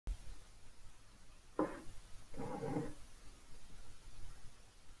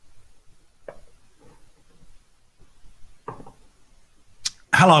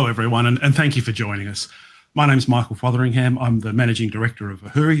Hello, everyone, and thank you for joining us. My name's Michael Fotheringham. I'm the Managing Director of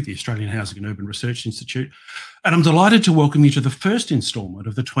AHURI, the Australian Housing and Urban Research Institute, and I'm delighted to welcome you to the first instalment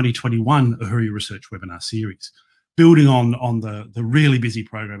of the 2021 AHURI Research Webinar Series, building on the really busy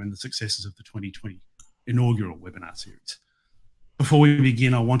program and the successes of the 2020 inaugural webinar series. Before we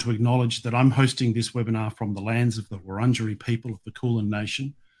begin, I want to acknowledge that I'm hosting this webinar from the lands of the Wurundjeri people of the Kulin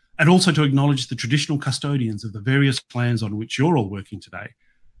Nation, and also to acknowledge the traditional custodians of the various lands on which you're all working today,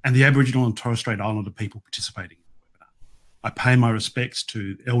 and the Aboriginal and Torres Strait Islander people participating in the webinar. I pay my respects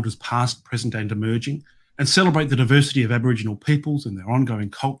to elders past, present and emerging, and celebrate the diversity of Aboriginal peoples and their ongoing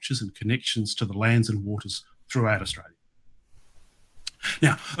cultures and connections to the lands and waters throughout Australia.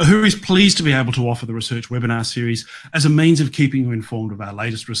 Now, AHURI is pleased to be able to offer the Research Webinar Series as a means of keeping you informed of our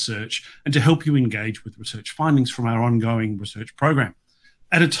latest research and to help you engage with research findings from our ongoing research program,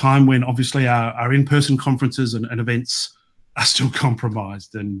 at a time when obviously our in-person conferences and events are still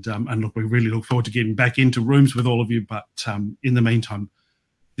compromised. And look, we really look forward to getting back into rooms with all of you, but in the meantime,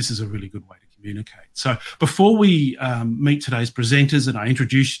 this is a really good way to communicate. So before we meet today's presenters and I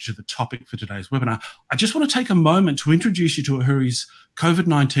introduce you to the topic for today's webinar, I just want to take a moment to introduce you to AHURI's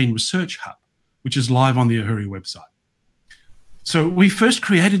COVID-19 Research Hub, which is live on the AHURI website. So we first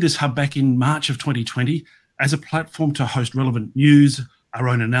created this hub back in March of 2020 as a platform to host relevant news, our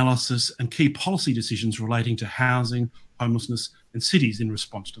own analysis and key policy decisions relating to housing, homelessness and cities in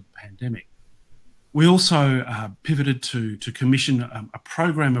response to the pandemic. We also pivoted to commission a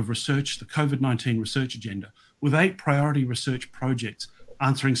program of research, the COVID-19 Research Agenda, with 8 priority research projects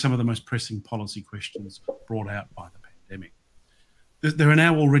answering some of the most pressing policy questions brought out by the pandemic. There are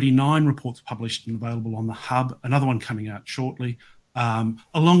now already 9 reports published and available on the hub, another one coming out shortly,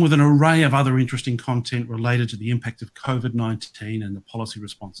 along with an array of other interesting content related to the impact of COVID-19 and the policy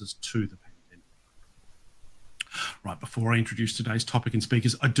responses to the pandemic. Right, before I introduce today's topic and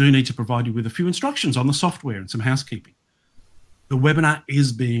speakers, I do need to provide you with a few instructions on the software and some housekeeping. The webinar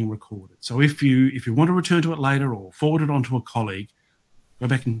is being recorded, so if you want to return to it later or forward it on to a colleague, go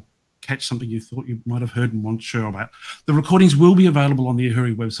back and catch something you thought you might have heard and weren't sure about. The recordings will be available on the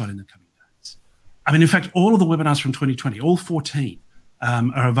AHURI website in the coming days. I mean, in fact, all of the webinars from 2020, all 14,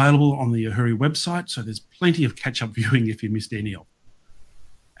 are available on the AHURI website, so there's plenty of catch-up viewing if you missed any of them.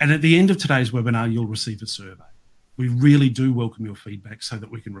 And at the end of today's webinar, you'll receive a survey. We really do welcome your feedback so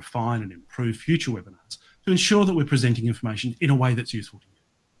that we can refine and improve future webinars to ensure that we're presenting information in a way that's useful to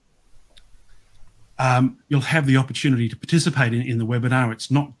you. You'll have the opportunity to participate in the webinar.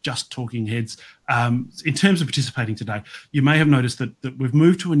 It's not just talking heads. In terms of participating today, you may have noticed that we've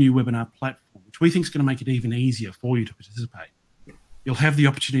moved to a new webinar platform, which we think is going to make it even easier for you to participate. You'll have the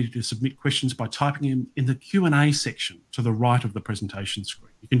opportunity to submit questions by typing in the Q&A section to the right of the presentation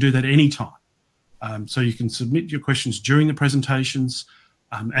screen. You can do that anytime. So you can submit your questions during the presentations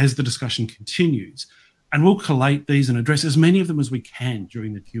as the discussion continues, and we'll collate these and address as many of them as we can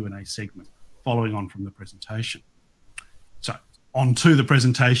during the Q&A segment following on from the presentation. So on to the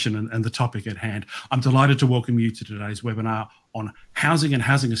presentation and the topic at hand. I'm delighted to welcome you to today's webinar on housing and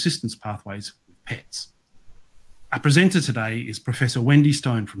housing assistance pathways with pets. Our presenter today is Professor Wendy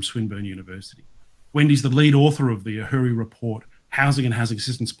Stone from Swinburne University. Wendy's the lead author of the AHURI report, Housing and Housing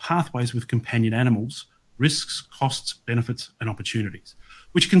Assistance Pathways with Companion Animals, Risks, Costs, Benefits and Opportunities,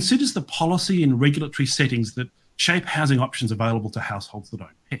 which considers the policy and regulatory settings that shape housing options available to households that own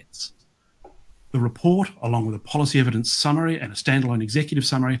pets. The report, along with a policy evidence summary and a standalone executive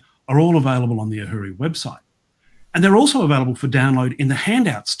summary, are all available on the AHURI website. And they're also available for download in the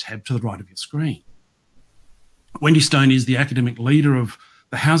Handouts tab to the right of your screen. Wendy Stone is the academic leader of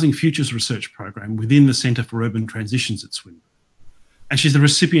the Housing Futures Research Program within the Centre for Urban Transitions at Swinburne. And she's the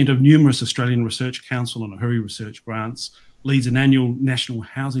recipient of numerous Australian Research Council and AHURI research grants, leads an annual National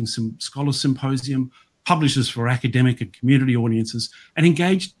Housing Scholars Symposium, publishes for academic and community audiences, and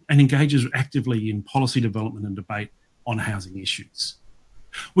engages actively in policy development and debate on housing issues.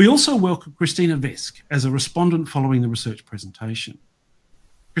 We also welcome Kristina Vesk as a respondent following the research presentation.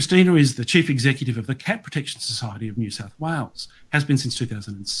 Kristina is the Chief Executive of the Cat Protection Society of New South Wales, has been since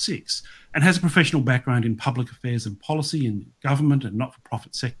 2006, and has a professional background in public affairs and policy in government and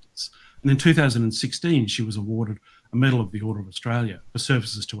not-for-profit sectors. And in 2016, she was awarded a Medal of the Order of Australia for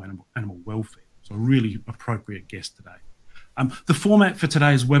services to animal welfare. So a really appropriate guest today. The format for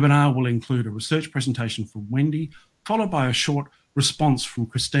today's webinar will include a research presentation from Wendy, followed by a short response from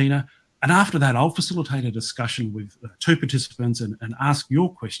Kristina. And after that, I'll facilitate a discussion with 2 participants and ask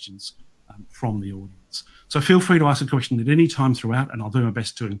your questions from the audience. So feel free to ask a question at any time throughout, and I'll do my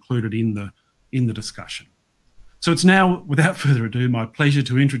best to include it in the discussion. So it's now, without further ado, my pleasure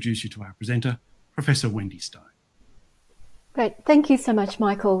to introduce you to our presenter, Professor Wendy Stone. Great. Thank you so much,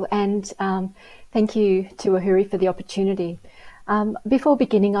 Michael, and thank you to AHURI for the opportunity. Before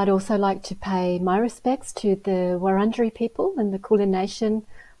beginning, I'd also like to pay my respects to the Wurundjeri people and the Kulin Nation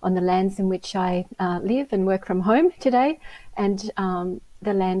on the lands in which I live and work from home today, and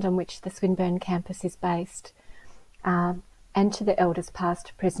the land on which the Swinburne campus is based, and to the elders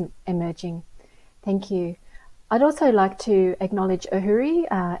past, present, emerging. Thank you. I'd also like to acknowledge AHURI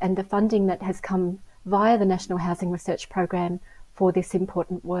and the funding that has come via the National Housing Research Program for this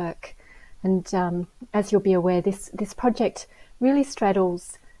important work. And as you'll be aware, this project really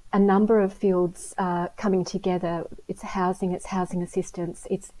straddles a number of fields coming together. It's housing assistance,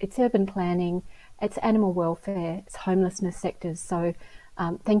 it's urban planning, it's animal welfare, it's homelessness sectors. So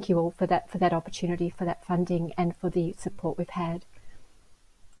thank you all for that opportunity, for that funding, and for the support we've had.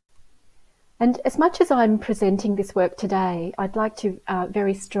 And as much as I'm presenting this work today, I'd like to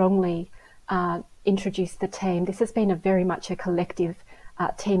very strongly introduce the team. This has been very much a collective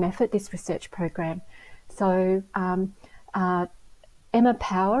team effort, this research program. So Emma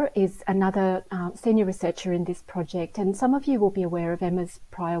Power is another senior researcher in this project, and some of you will be aware of Emma's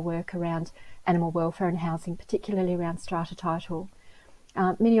prior work around animal welfare and housing, particularly around strata title.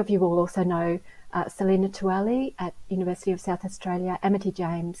 Many of you will also know Selina Tuali at University of South Australia, Amity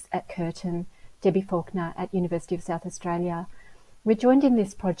James at Curtin, Debbie Faulkner at University of South Australia. We're joined in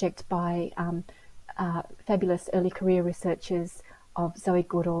this project by fabulous early career researchers of Zoe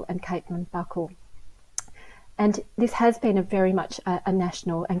Goodall and Caitlin Buckle. And this has been very much a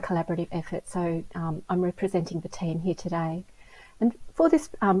national and collaborative effort, so I'm representing the team here today. And for this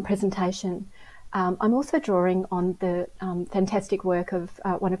presentation, I'm also drawing on the fantastic work of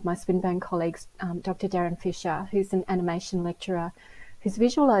one of my Swinburne colleagues, Dr. Darren Fisher, who's an animation lecturer, who's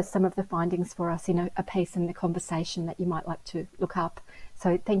visualised some of the findings for us in a piece in the conversation that you might like to look up.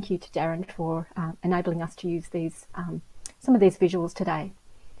 So thank you to Darren for enabling us to use these some of these visuals today.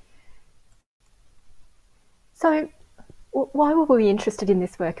 So why were we interested in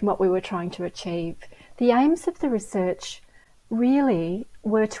this work and what we were trying to achieve? The aims of the research really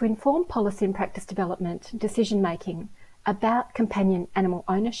were to inform policy and practice development, decision making about companion animal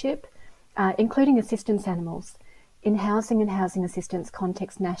ownership, including assistance animals, in housing and housing assistance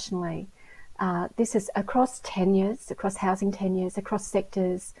context nationally. This is across tenures, across housing tenures, across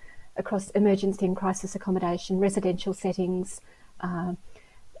sectors, across emergency and crisis accommodation, residential settings,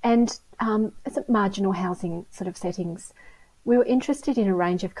 and marginal housing sort of settings. We were interested in a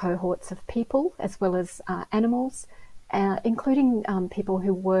range of cohorts of people as well as animals, including people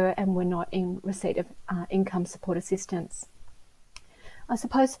who were and were not in receipt of income support assistance. I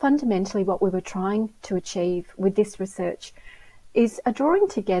suppose fundamentally what we were trying to achieve with this research is a drawing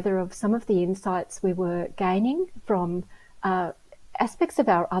together of some of the insights we were gaining from aspects of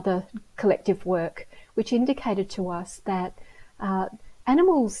our other collective work, which indicated to us that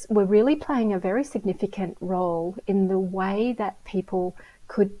animals were really playing a very significant role in the way that people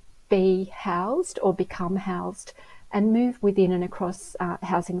could be housed or become housed and move within and across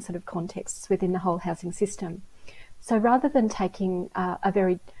housing sort of contexts within the whole housing system. So rather than taking a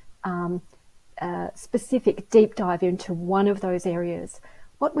very specific deep dive into one of those areas,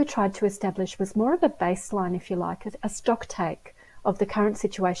 what we tried to establish was more of a baseline, if you like, a stock take of the current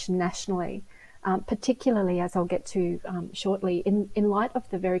situation nationally, particularly, as I'll get to shortly, in light of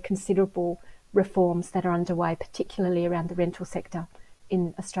the very considerable reforms that are underway, particularly around the rental sector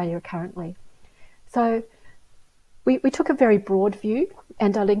in Australia currently. So we took a very broad view,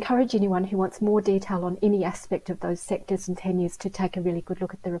 and I'd encourage anyone who wants more detail on any aspect of those sectors and tenures to take a really good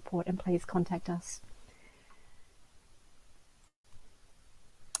look at the report, and please contact us.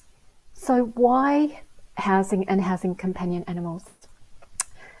 So why housing and housing companion animals?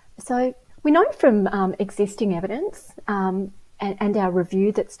 So we know from existing evidence and our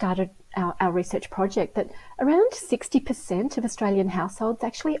review that started our research project that around 60% of Australian households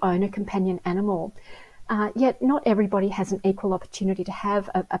actually own a companion animal. Yet not everybody has an equal opportunity to have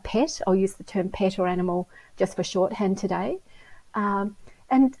a pet. I'll use the term pet or animal just for shorthand today.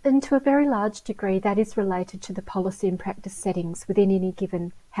 And to a very large degree, that is related to the policy and practice settings within any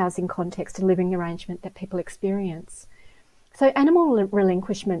given housing context and living arrangement that people experience. So animal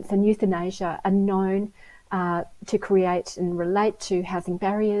relinquishments and euthanasia are known to create and relate to housing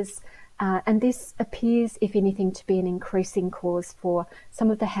barriers, and this appears, if anything, to be an increasing cause for some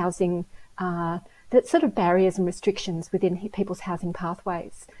of the housing the sort of barriers and restrictions within people's housing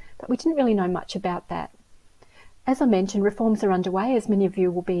pathways. But we didn't really know much about that. As I mentioned, reforms are underway, as many of you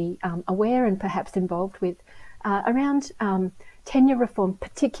will be aware and perhaps involved with, around tenure reform,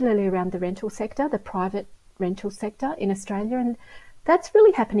 particularly around the rental sector, the private rental sector in Australia. And that's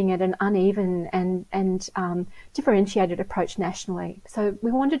really happening at an uneven and differentiated approach nationally. So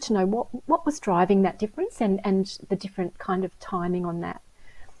we wanted to know what was driving that difference and the different kind of timing on that.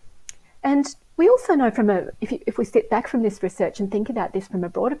 And we also know if we step back from this research and think about this from a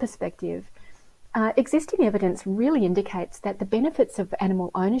broader perspective, existing evidence really indicates that the benefits of animal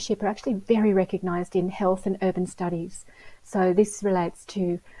ownership are actually very recognised in health and urban studies. So this relates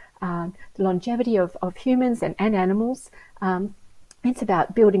to the longevity of humans and animals. It's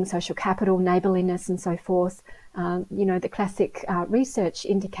about building social capital, neighbourliness and so forth. You know, the classic research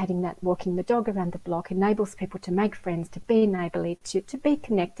indicating that walking the dog around the block enables people to make friends, to be neighbourly, to be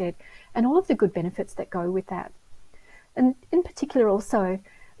connected, and all of the good benefits that go with that. And in particular also,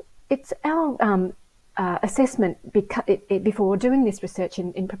 it's our assessment before doing this research,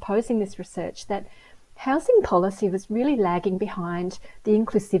 in proposing this research, that housing policy was really lagging behind the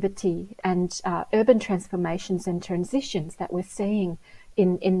inclusivity and urban transformations and transitions that we're seeing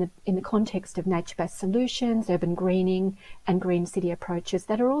in the context of nature-based solutions, urban greening and green city approaches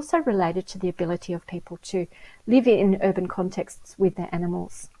that are also related to the ability of people to live in urban contexts with their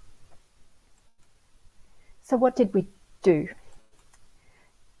animals. So what did we do?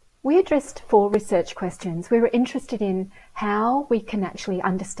 We addressed 4 research questions. We were interested in how we can actually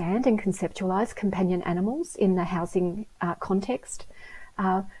understand and conceptualise companion animals in the housing context.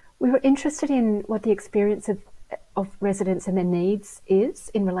 We were interested in what the experience of residents and their needs is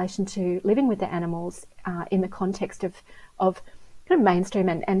in relation to living with their animals in the context of kind of mainstream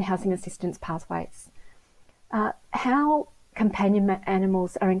and housing assistance pathways. How companion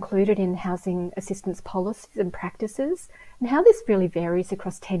animals are included in housing assistance policies and practices, and how this really varies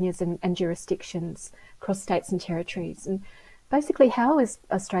across tenures and jurisdictions, across states and territories, and basically how is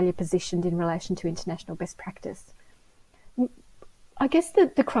Australia positioned in relation to international best practice. I guess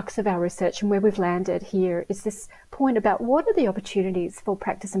the crux of our research and where we've landed here is this point about what are the opportunities for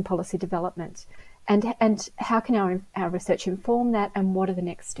practice and policy development, and how can our research inform that, and what are the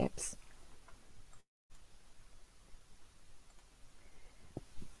next steps.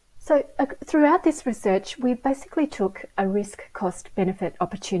 So throughout this research, we basically took a risk, cost, benefit,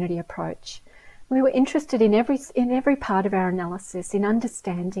 opportunity approach. We were interested in every part of our analysis in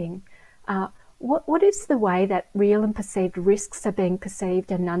understanding what is the way that real and perceived risks are being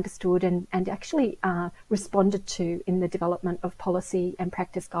perceived and understood and actually responded to in the development of policy and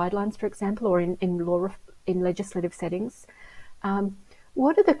practice guidelines, for example, or in legislative settings.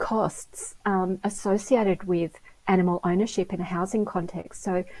 What are the costs associated with animal ownership in a housing context?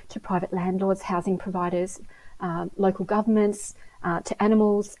 So to private landlords, housing providers, local governments, to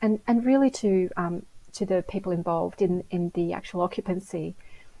animals, and really to the people involved in the actual occupancy.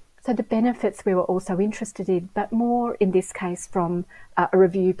 So the benefits we were also interested in, but more in this case from a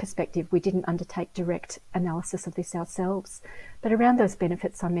review perspective. We didn't undertake direct analysis of this ourselves, but around those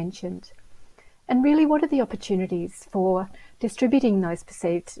benefits I mentioned. And really, what are the opportunities for distributing those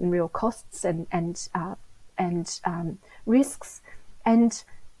perceived and real costs and risks, and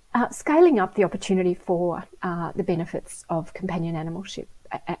scaling up the opportunity for the benefits of companion animal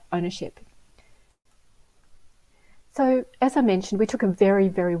ownership. So, as I mentioned, we took a very,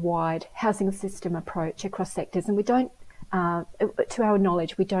 very wide housing system approach across sectors, and we don't, to our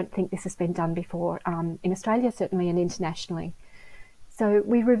knowledge, we don't think this has been done before in Australia, certainly, and internationally. So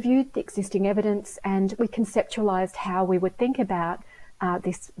we reviewed the existing evidence and we conceptualised how we would think about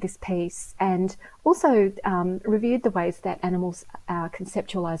this piece, and also reviewed the ways that animals are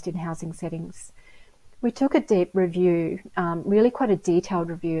conceptualised in housing settings. We took a deep review, really quite a detailed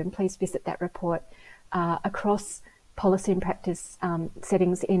review, and please visit that report, across policy and practice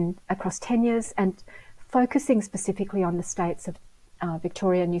settings across tenures, and focusing specifically on the states of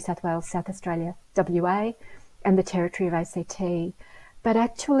Victoria, New South Wales, South Australia, WA, and the territory of ACT. But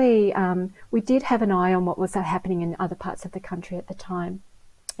actually, we did have an eye on what was happening in other parts of the country at the time,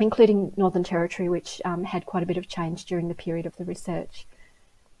 including Northern Territory, which had quite a bit of change during the period of the research.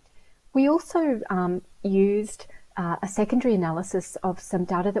 We also used a secondary analysis of some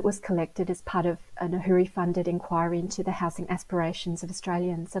data that was collected as part of an AHURI-funded inquiry into the housing aspirations of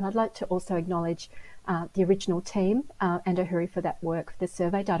Australians. And I'd like to also acknowledge the original team and AHURI for that work, for the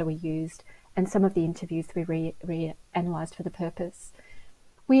survey data we used, and some of the interviews we reanalysed for the purpose.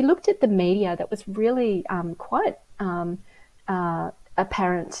 We looked at the media that was really quite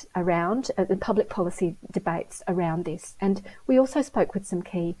apparent around the public policy debates around this. And we also spoke with some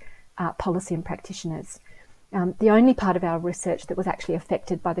key policy and practitioners. The only part of our research that was actually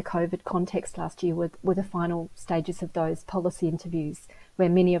affected by the COVID context last year were the final stages of those policy interviews, where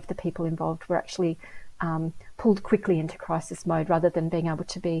many of the people involved were actually pulled quickly into crisis mode rather than being able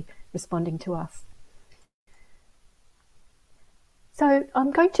to be responding to us. So I'm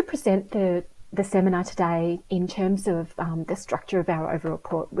going to present the seminar today in terms of the structure of our overall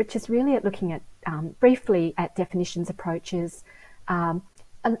report, which is really at looking at briefly at definitions, approaches, and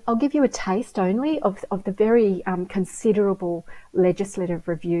I'll give you a taste only of the very considerable legislative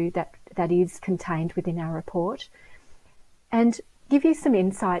review that is contained within our report, and give you some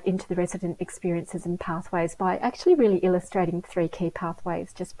insight into the resident experiences and pathways by actually really illustrating 3 key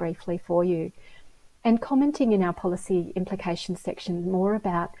pathways just briefly for you, and commenting in our policy implications section more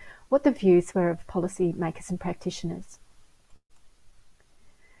about what the views were of policy makers and practitioners.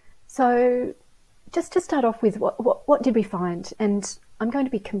 So just to start off with, what did we find? And I'm going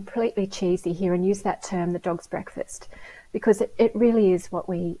to be completely cheesy here and use that term, the dog's breakfast, because it really is what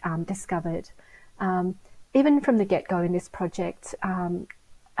we discovered. Even from the get-go in this project,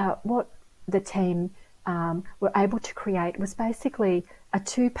 what the team were able to create was basically a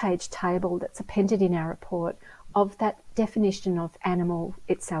 2-page table that's appended in our report of that definition of animal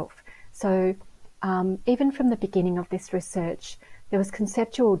itself. So even from the beginning of this research, there was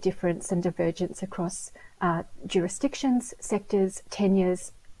conceptual difference and divergence across jurisdictions, sectors,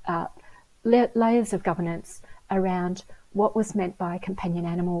 tenures, layers of governance around what was meant by companion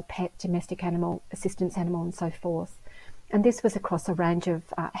animal, pet, domestic animal, assistance animal, and so forth. And this was across a range of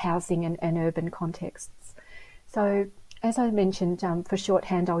housing and urban contexts. So as I mentioned, for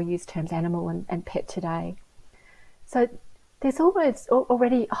shorthand, I'll use terms animal and pet today. So there's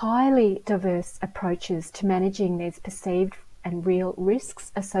already highly diverse approaches to managing these perceived and real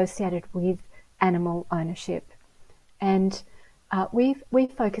risks associated with animal ownership. And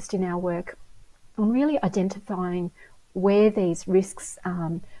we've focused in our work on really identifying where these risks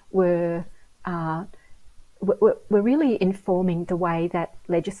were really informing the way that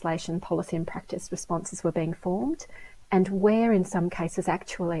legislation, policy and practice responses were being formed, and where in some cases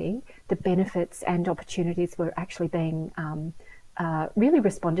actually the benefits and opportunities were actually being really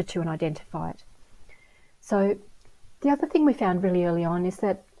responded to and identified. So the other thing we found really early on is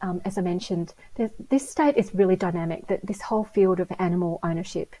that, as I mentioned, this state is really dynamic, that this whole field of animal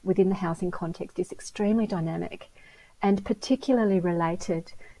ownership within the housing context is extremely dynamic and particularly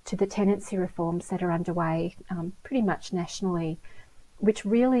related to the tenancy reforms that are underway pretty much nationally, which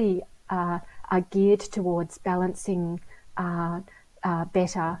really are geared towards balancing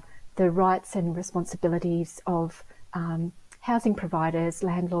better the rights and responsibilities of housing providers,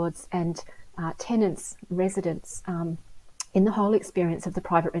 landlords and tenants, residents in the whole experience of the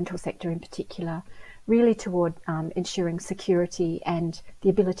private rental sector in particular, really toward ensuring security and the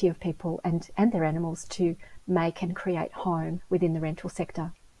ability of people and their animals to make and create home within the rental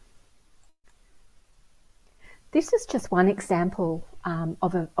sector. This is just one example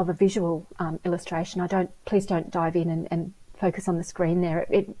of a visual illustration. Please don't dive in and focus on the screen there.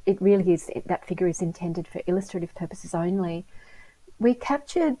 It really is, that figure is intended for illustrative purposes only. We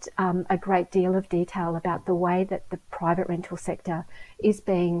captured a great deal of detail about the way that the private rental sector is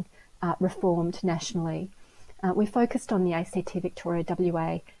being reformed nationally. We focused on the ACT, Victoria,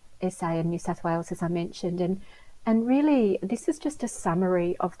 WA, SA and New South Wales, as I mentioned, and really this is just a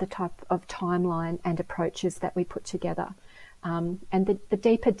summary of the type of timeline and approaches that we put together. And the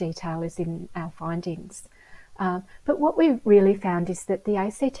deeper detail is in our findings. But what we really found is that the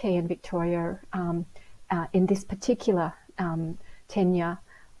ACT and Victoria in this particular tenure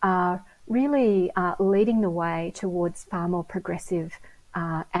are really leading the way towards far more progressive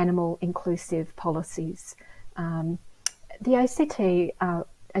animal inclusive policies. The ACT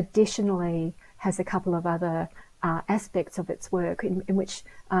additionally has a couple of other aspects of its work in which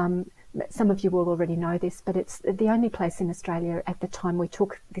some of you will already know this, but it's the only place in Australia at the time we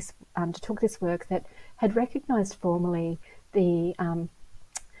took this work that had recognised formally the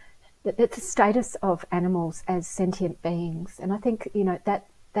status of animals as sentient beings, and I think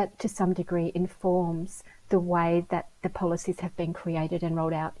that to some degree informs the way that the policies have been created and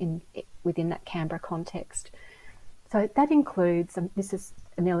rolled out within that Canberra context. So that includes, this is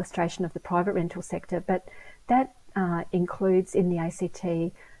an illustration of the private rental sector, but that includes in the ACT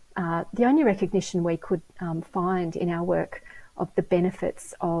the only recognition we could find in our work of the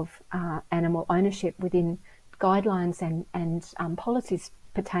benefits of animal ownership within guidelines and policies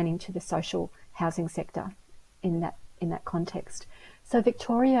pertaining to the social housing sector in that context. So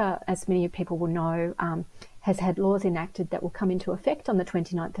Victoria, as many people will know, has had laws enacted that will come into effect on the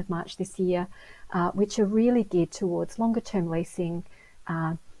 29th of March this year, which are really geared towards longer term leasing,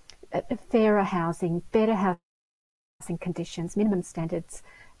 fairer housing, better housing conditions, minimum standards,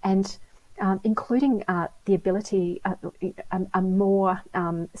 and including the ability, a more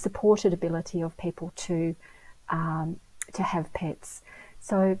supported ability of people to have pets.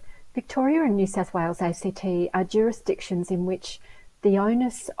 So Victoria and New South Wales ACT are jurisdictions in which the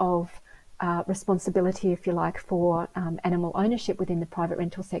onus of responsibility, if you like, for animal ownership within the private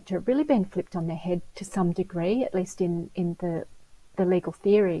rental sector have really been flipped on their head to some degree, at least in the legal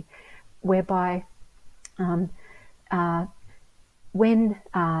theory, whereby when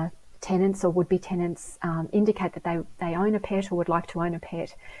tenants or would-be tenants indicate that they own a pet or would like to own a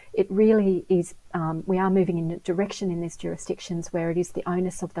pet, it really is, we are moving in a direction in these jurisdictions where it is the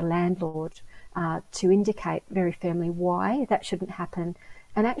onus of the landlord to indicate very firmly why that shouldn't happen,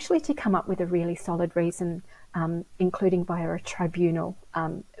 and actually to come up with a really solid reason, including via a tribunal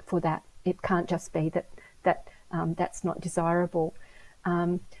for that. It can't just be that that's not desirable.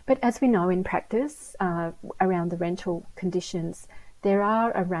 But as we know in practice around the rental conditions, there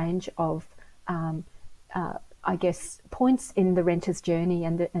are a range of, I guess, points in the renter's journey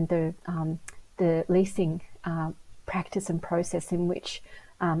and the leasing practice and process in which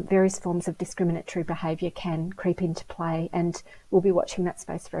various forms of discriminatory behaviour can creep into play, and we'll be watching that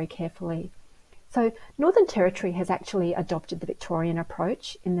space very carefully. So Northern Territory has actually adopted the Victorian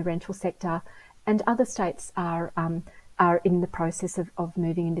approach in the rental sector, and other states are in the process of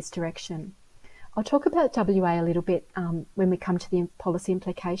moving in this direction. I'll talk about WA a little bit when we come to the policy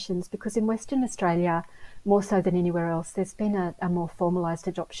implications, because in Western Australia, more so than anywhere else, there's been a more formalised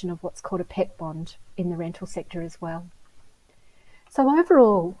adoption of what's called a pet bond in the rental sector as well. So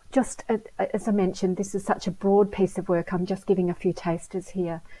overall, just as I mentioned, this is such a broad piece of work. I'm just giving a few tasters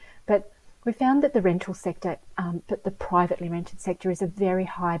here, but we found that the rental sector, but the privately rented sector, is a very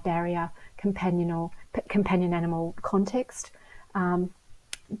high barrier companion animal context.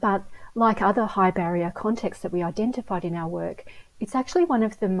 But like other high barrier contexts that we identified in our work, it's actually one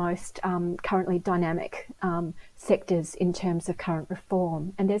of the most currently dynamic sectors in terms of current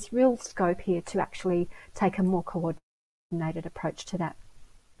reform. And there's real scope here to actually take a more coordinated approach to that.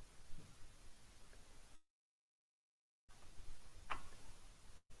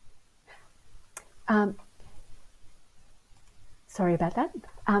 Sorry about that.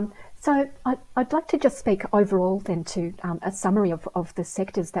 So I'd like to just speak overall then to a summary of the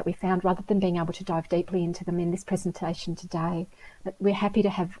sectors that we found, rather than being able to dive deeply into them in this presentation today. But we're happy to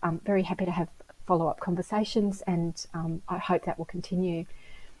have, very happy to have follow-up conversations, and I hope that will continue.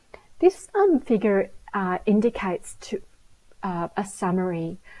 This figure indicates to a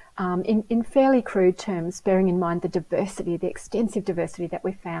summary in fairly crude terms, bearing in mind the diversity, the extensive diversity that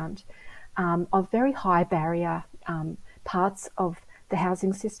we found of very high barrier parts of the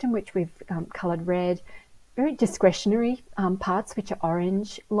housing system, which we've coloured red, very discretionary parts, which are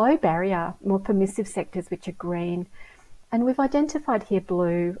orange, low barrier, more permissive sectors, which are green, and we've identified here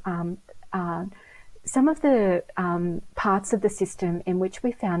blue, some of the parts of the system in which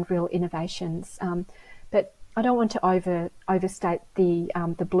we found real innovations, but I don't want to overstate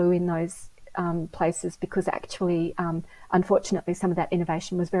the blue in those places, because actually, unfortunately, some of that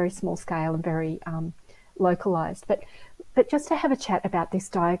innovation was very small scale and very localised. But just to have a chat about this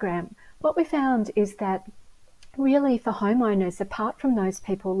diagram, what we found is that really for homeowners, apart from those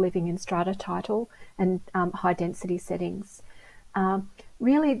people living in strata title and high density settings,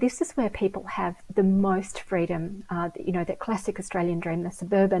 really this is where people have the most freedom, you know, that classic Australian dream, the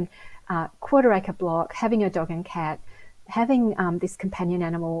suburban quarter acre block, having a dog and cat, having this companion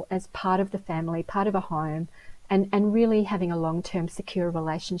animal as part of the family, part of a home, and really having a long-term secure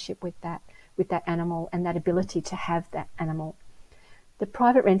relationship with that animal and that ability to have that animal. The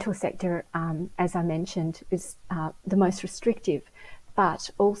private rental sector, as I mentioned, is the most restrictive, but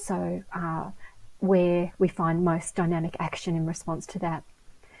also where we find most dynamic action in response to that.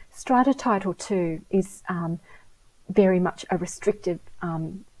 Strata title too is very much a restrictive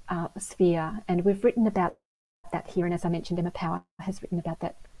sphere, and we've written about that here, and as I mentioned, Emma Power has written about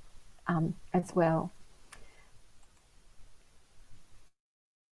that as well.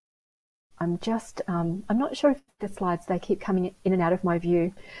 I'm not sure if the slides, they keep coming in and out of my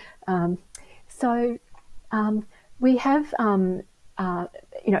view. We have, you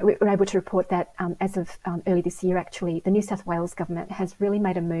know, we were able to report that as of early this year, actually, the New South Wales government has really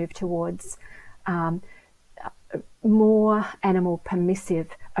made a move towards more animal permissive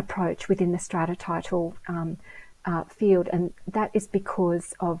approach within the strata title field, and that is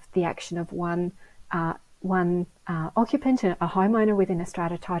because of the action of one occupant, a homeowner within a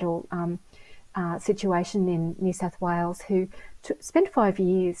strata title situation in New South Wales, who spent 5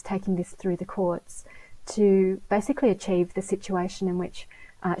 years taking this through the courts to basically achieve the situation in which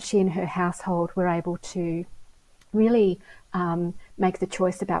she and her household were able to really make the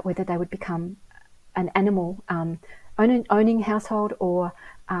choice about whether they would become an animal owning household, or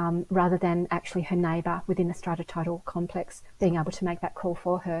rather than actually her neighbour within the strata title complex being able to make that call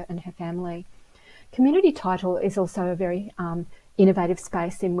for her and her family. Community title is also a very innovative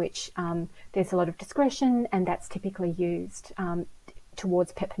space in which there's a lot of discretion, and that's typically used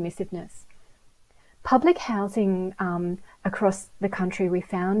towards pet permissiveness. Public housing across the country we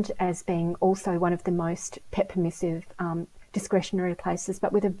found as being also one of the most pet permissive discretionary places,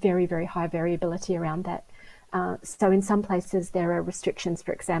 but with a very, very high variability around that. So in some places there are restrictions,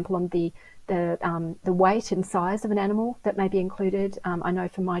 for example, on the weight and size of an animal that may be included. I know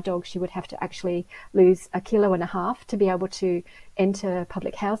for my dog, she would have to actually lose 1.5 kilos to be able to enter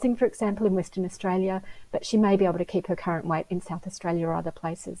public housing, for example, in Western Australia, but she may be able to keep her current weight in South Australia or other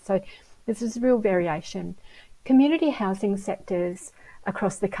places. So this is real variation. Community housing sectors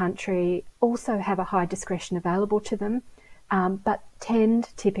across the country also have a high discretion available to them, but tend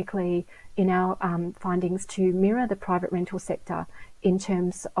typically in our findings to mirror the private rental sector in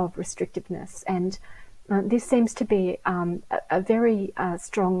terms of restrictiveness. And this seems to be a very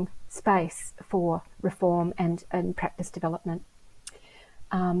strong space for reform and practice development.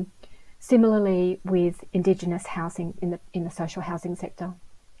 Similarly with Indigenous housing in the social housing sector.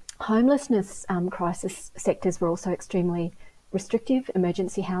 Homelessness crisis sectors were also extremely restrictive,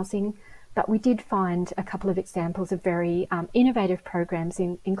 emergency housing, but we did find a couple of examples of very innovative programs,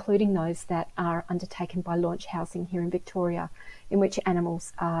 including those that are undertaken by Launch Housing here in Victoria, in which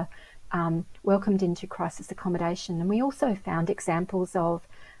animals are welcomed into crisis accommodation. And we also found examples of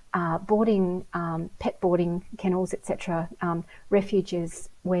boarding, pet boarding, kennels, etc., refuges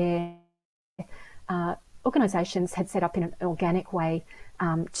where organisations had set up in an organic way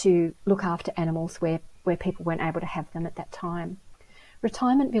to look after animals where people weren't able to have them at that time.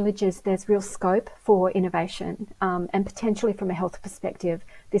 Retirement villages, there's real scope for innovation, and potentially from a health perspective,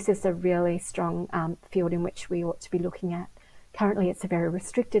 this is a really strong field in which we ought to be looking at. Currently, it's a very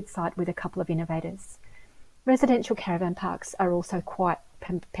restricted site with a couple of innovators. Residential caravan parks are also quite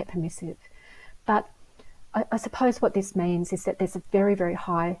pet permissive, but I suppose what this means is that there's a very, very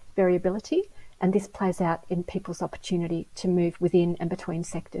high variability, and this plays out in people's opportunity to move within and between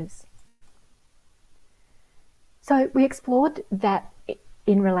sectors. So we explored that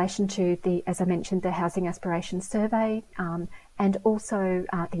in relation to the, as I mentioned, the Housing Aspirations Survey, and also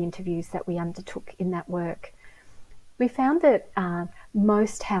the interviews that we undertook in that work. We found that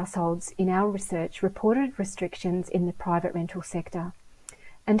most households in our research reported restrictions in the private rental sector,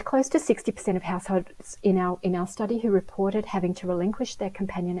 and close to 60% of households in our study who reported having to relinquish their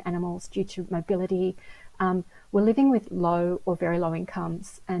companion animals due to mobility were living with low or very low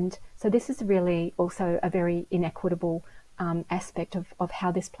incomes. And so this is really also a very inequitable aspect of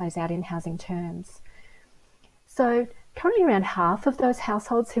how this plays out in housing terms. So currently around half of those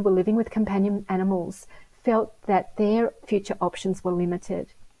households who were living with companion animals felt that their future options were limited.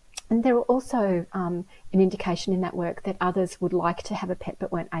 And there were also an indication in that work that others would like to have a pet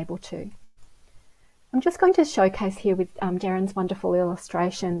but weren't able to. I'm just going to showcase here with Darren's wonderful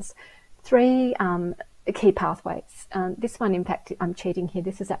illustrations 3 key pathways. This one, in fact, I'm cheating here,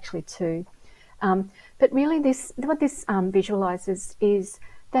 this is actually 2. But really what this visualises is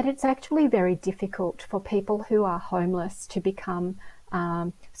that it's actually very difficult for people who are homeless to become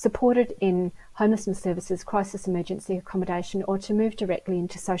supported in homelessness services, crisis emergency accommodation, or to move directly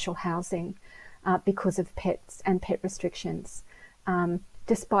into social housing because of pets and pet restrictions,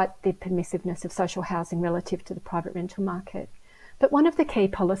 despite the permissiveness of social housing relative to the private rental market. But one of the key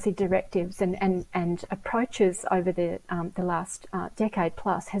policy directives and approaches over the last decade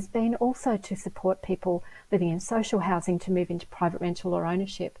plus has been also to support people living in social housing to move into private rental or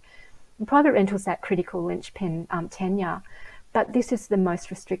ownership. And private rental is that critical linchpin tenure, but this is the most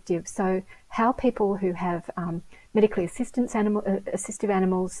restrictive. So how people who have medically assistive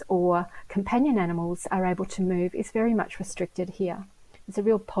animals or companion animals are able to move is very much restricted here. It's a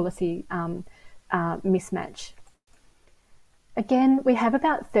real policy mismatch. Again, we have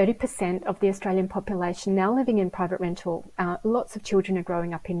about 30% of the Australian population now living in private rental. Lots of children are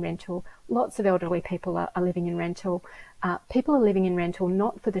growing up in rental. Lots of elderly people are living in rental. People are living in rental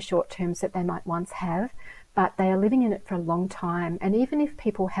not for the short terms that they might once have, but they are living in it for a long time. And even if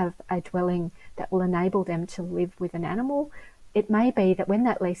people have a dwelling that will enable them to live with an animal, it may be that when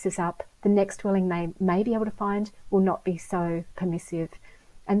that lease is up, the next dwelling they may be able to find will not be so permissive.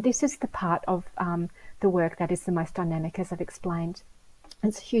 And this is the part of the work that is the most dynamic, as I've explained.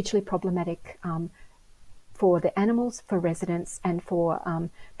 It's hugely problematic for the animals, for residents, and for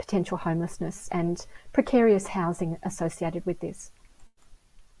potential homelessness and precarious housing associated with this.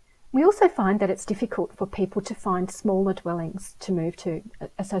 We also find that it's difficult for people to find smaller dwellings to move to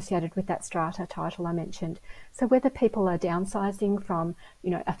associated with that strata title I mentioned. So whether people are downsizing from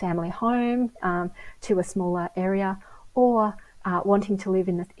a family home to a smaller area, or wanting to live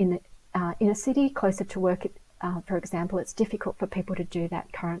in a city closer to work for example, it's difficult for people to do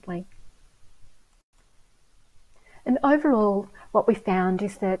that currently. And overall, what we found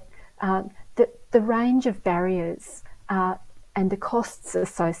is that the range of barriers and the costs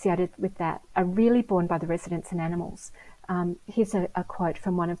associated with that are really borne by the residents and animals. Here's a quote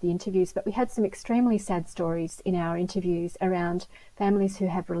from one of the interviews, but we had some extremely sad stories in our interviews around families who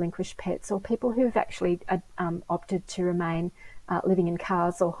have relinquished pets, or people who have actually opted to remain living in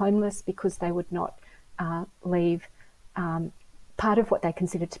cars or homeless because they would not leave part of what they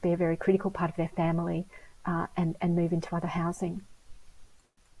considered to be a very critical part of their family and move into other housing.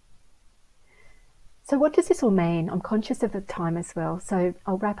 So what does this all mean? I'm conscious of the time as well, so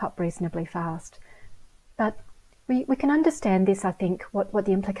I'll wrap up reasonably fast. But we can understand this, I think, what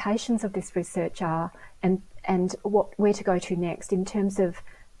the implications of this research are and where to go to next in terms of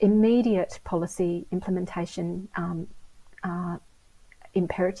immediate policy implementation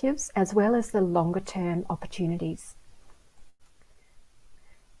imperatives, as well as the longer term opportunities.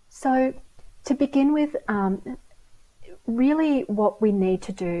 So to begin with, really what we need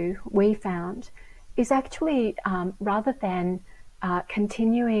to do, we found, is actually rather than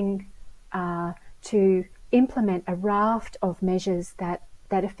continuing to implement a raft of measures that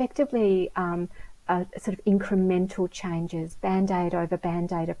effectively are sort of incremental changes, band-aid over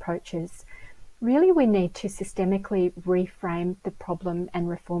band-aid approaches, really we need to systemically reframe the problem and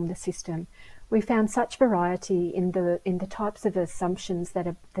reform the system. We found such variety in the types of assumptions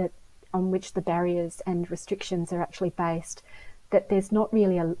that on which the barriers and restrictions are actually based, that there's not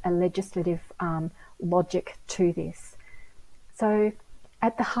really a legislative logic to this. So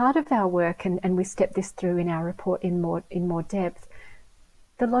at the heart of our work, and we step this through in our report in more depth,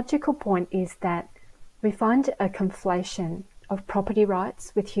 the logical point is that we find a conflation of property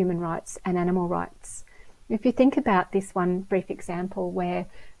rights with human rights and animal rights. If you think about this one brief example where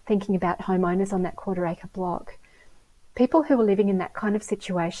thinking about homeowners on that quarter-acre block, people who are living in that kind of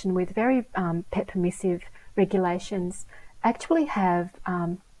situation with very pet permissive regulations actually have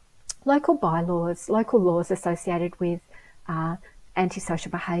local bylaws, local laws associated with antisocial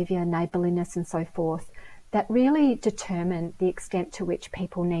behaviour, neighbourliness and so forth, that really determine the extent to which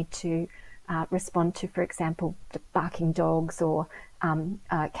people need to respond to, for example, barking dogs or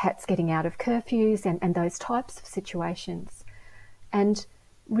cats getting out of curfews and those types of situations. And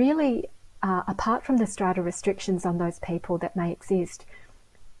really, apart from the strata restrictions on those people that may exist,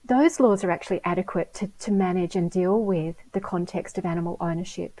 those laws are actually adequate to manage and deal with the context of animal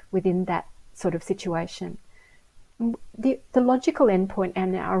ownership within that sort of situation. The logical endpoint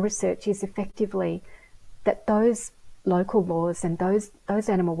in our research is effectively that those local laws and those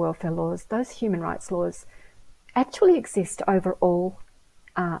animal welfare laws, those human rights laws, actually exist over all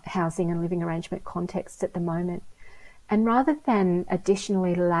housing and living arrangement contexts at the moment. And rather than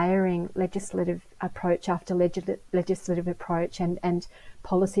additionally layering legislative approach after legislative approach and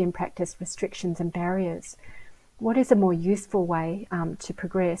policy and practice restrictions and barriers, what is a more useful way to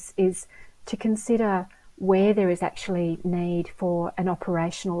progress is to consider where there is actually need for an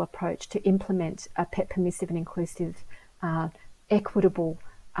operational approach to implement a pet permissive and inclusive, equitable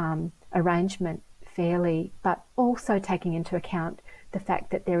arrangement fairly, but also taking into account the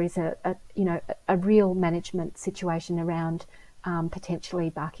fact that there is a real management situation around potentially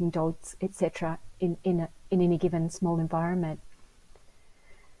barking dogs, etc., in any given small environment.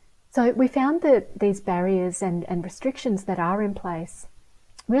 So we found that these barriers and restrictions that are in place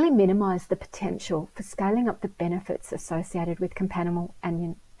really minimise the potential for scaling up the benefits associated with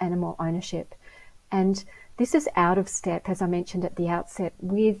companion animal ownership. And this is out of step, as I mentioned at the outset,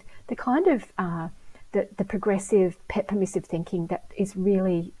 with the kind of the progressive pet permissive thinking that is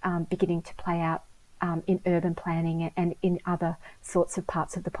really beginning to play out in urban planning and in other sorts of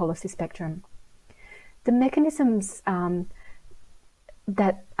parts of the policy spectrum. The mechanisms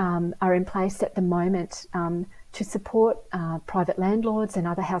that are in place at the moment to support private landlords and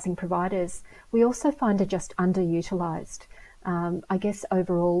other housing providers, we also find are just underutilised. I guess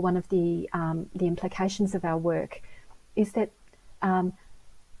overall, one of the implications of our work is that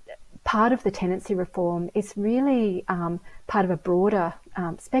part of the tenancy reform is really part of a broader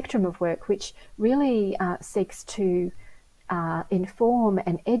spectrum of work which really seeks to inform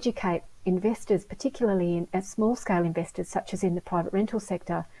and educate investors, particularly in small-scale investors such as in the private rental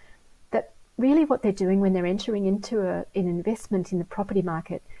sector, that really what they're doing when they're entering into an investment in the property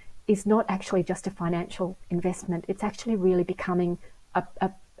market is not actually just a financial investment. It's actually really becoming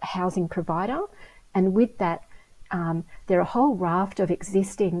a housing provider, and with that there are a whole raft of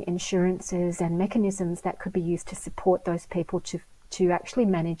existing insurances and mechanisms that could be used to support those people to actually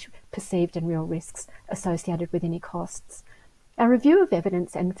manage perceived and real risks associated with any costs. Our review of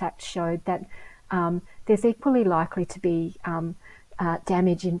evidence, in fact, showed that there's equally likely to be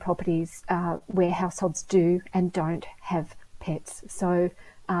damage in properties where households do and don't have pets. So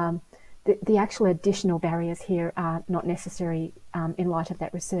the actual additional barriers here are not necessary in light of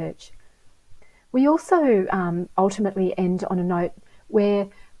that research. We also ultimately end on a note where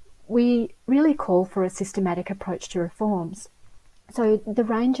we really call for a systematic approach to reforms. So the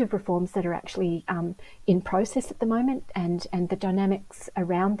range of reforms that are actually in process at the moment and the dynamics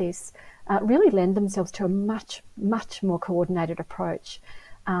around this really lend themselves to a much more coordinated approach.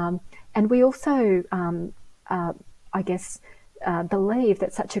 And we also, I guess, believe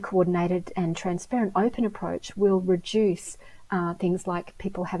that such a coordinated and transparent open approach will reduce things like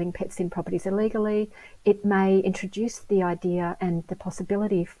people having pets in properties illegally. It may introduce the idea and the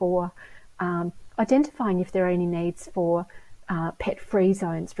possibility for identifying if there are any needs for pet-free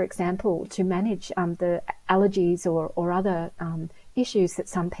zones, for example, to manage the allergies or other issues that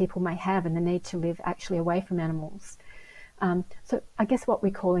some people may have and the need to live actually away from animals. So I guess what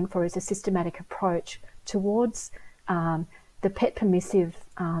we're calling for is a systematic approach towards the pet permissive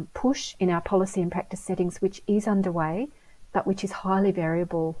push in our policy and practice settings, which is underway, but which is highly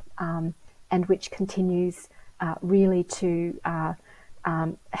variable and which continues really to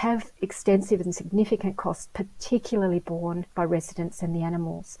have extensive and significant costs, particularly borne by residents and the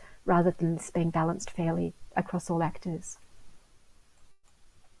animals, rather than this being balanced fairly across all actors.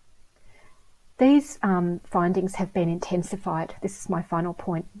 These findings have been intensified, this is my final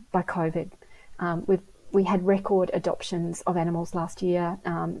point, by COVID. We had record adoptions of animals last year.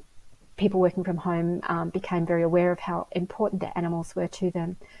 People working from home became very aware of how important their animals were to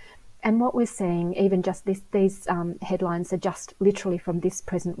them. And what we're seeing, even just these headlines are just literally from this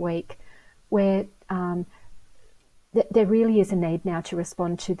present week, where there really is a need now to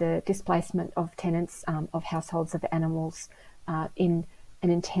respond to the displacement of tenants of households of animals in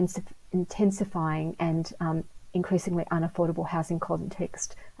an intensifying and increasingly unaffordable housing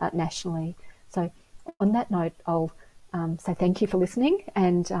context nationally. So on that note, I'll say thank you for listening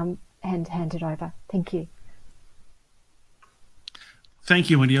and hand it over. Thank you.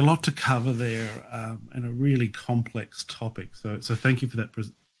 Thank you, Wendy. A lot to cover there and a really complex topic. So thank you for that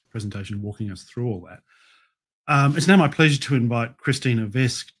presentation, walking us through all that. It's now my pleasure to invite Kristina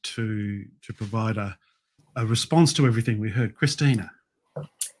Vesk to provide a response to everything we heard. Kristina.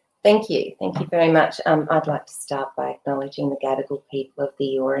 Thank you. Thank you very much. I'd like to start by acknowledging the Gadigal people of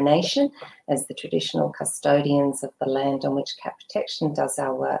the AHURI Nation as the traditional custodians of the land on which Cat Protection does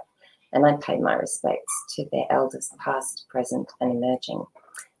our work, and I pay my respects to their elders past, present and emerging.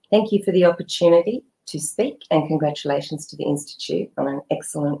 Thank you for the opportunity to speak, and congratulations to the Institute on an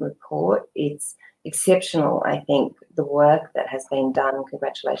excellent report. It's exceptional, I think, the work that has been done.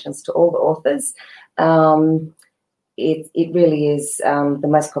 Congratulations to all the authors. It really is the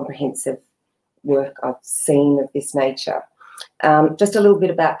most comprehensive work I've seen of this nature. Just a little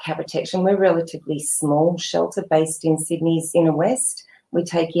bit about Cat Protection. We're a relatively small shelter based in Sydney's inner west. We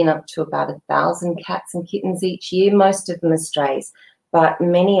take in up to about 1,000 cats and kittens each year, most of them are strays, but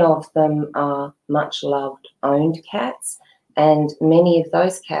many of them are much loved owned cats, and many of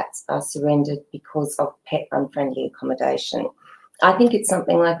those cats are surrendered because of pet unfriendly accommodation. I think it's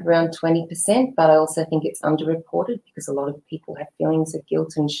something like around 20%, but I also think it's underreported because a lot of people have feelings of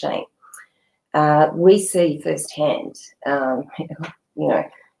guilt and shame. We see firsthand, every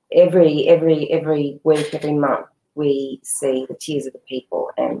week, every month, we see the tears of the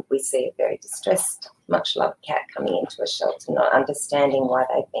people, and we see a very distressed, much-loved cat coming into a shelter, not understanding why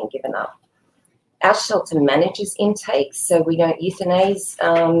they've been given up. Our shelter manages intakes, so we don't euthanize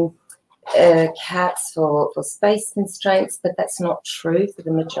cats for space constraints, but that's not true for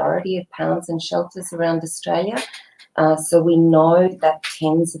the majority of pounds and shelters around Australia. So we know that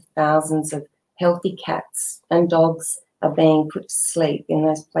tens of thousands of healthy cats and dogs are being put to sleep in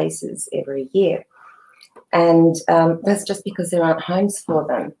those places every year. And that's just because there aren't homes for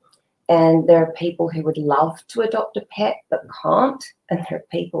them. And there are people who would love to adopt a pet but can't. And there are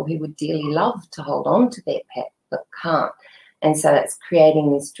people who would dearly love to hold on to their pet but can't. And so that's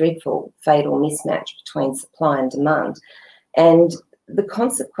creating this dreadful, fatal mismatch between supply and demand. And the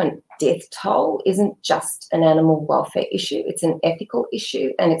consequent death toll isn't just an animal welfare issue. It's an ethical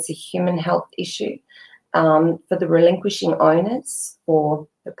issue, and it's a human health issue for the relinquishing owners, for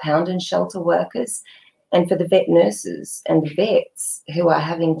the pound and shelter workers, and for the vet nurses and the vets who are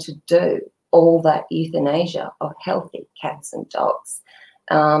having to do all that euthanasia of healthy cats and dogs.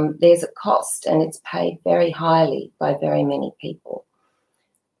 There's a cost, and it's paid very highly by very many people.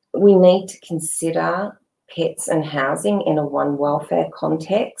 We need to consider pets and housing in a one welfare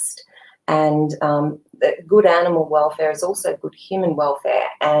context, And good animal welfare is also good human welfare,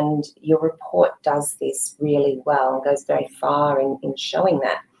 and your report does this really well and goes very far in showing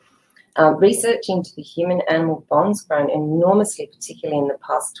that. Research into the human-animal bond's grown enormously, particularly in the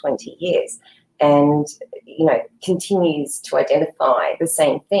past 20 years, and continues to identify the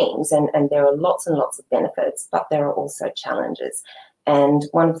same things. And there are lots and lots of benefits, but there are also challenges. And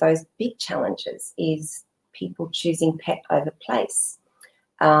one of those big challenges is people choosing pet over place.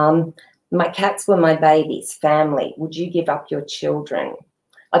 My cats were my babies, family. Would you give up your children?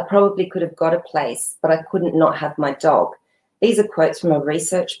 I probably could have got a place, but I couldn't not have my dog. These are quotes from a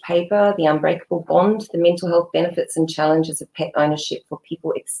research paper, The Unbreakable Bond, the Mental Health Benefits and Challenges of Pet Ownership for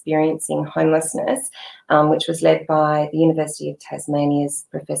People Experiencing Homelessness, which was led by the University of Tasmania's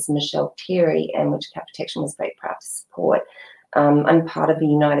Professor Michelle Cleary, and which Cat Protection was very proud to support. I'm part of a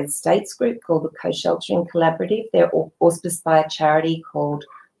United States group called the Co-Sheltering Collaborative. They're auspiced by a charity called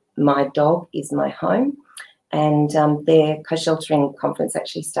My Dog Is My Home. And their co-sheltering conference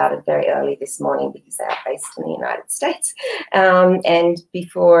actually started very early this morning because they are based in the United States. And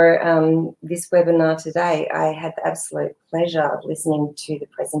before this webinar today, I had the absolute pleasure of listening to the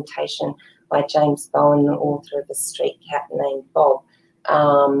presentation by James Bowen, the author of A Street Cat Named Bob,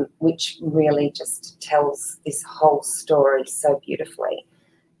 which really just tells this whole story so beautifully.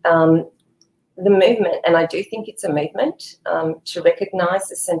 The movement, and I do think it's a movement, to recognise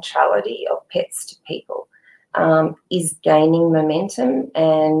the centrality of pets to people, is gaining momentum,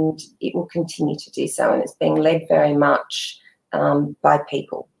 and it will continue to do so, and it's being led very much by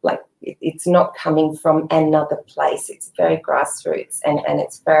people. Like, it's not coming from another place. It's very grassroots, and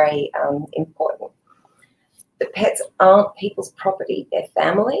it's very important. The pets aren't people's property, they're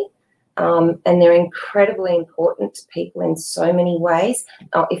family, and they're incredibly important to people in so many ways.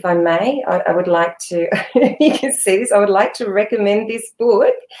 If I may, I would like to, you can see this, I would like to recommend this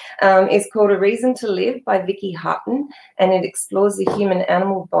book. It's called A Reason to Live by Vicky Hutton, and it explores the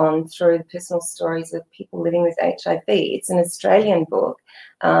human-animal bond through the personal stories of people living with HIV. It's an Australian book.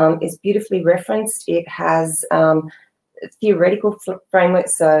 It's beautifully referenced. It has theoretical framework,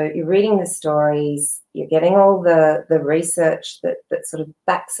 so you're reading the stories, you're getting all the research that sort of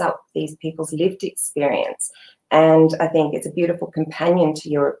backs up these people's lived experience. And I think it's a beautiful companion to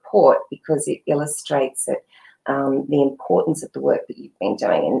your report because it illustrates it, the importance of the work that you've been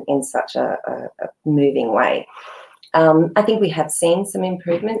doing in such a moving way. I think we have seen some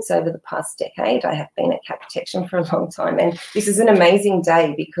improvements over the past decade. I have been at Cat Protection for a long time, and this is an amazing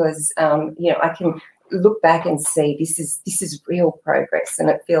day because I can look back and see this is real progress, and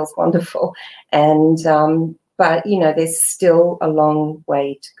it feels wonderful. And but there's still a long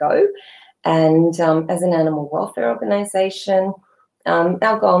way to go. And as an animal welfare organisation,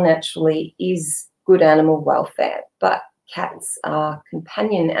 our goal naturally is good animal welfare, but cats are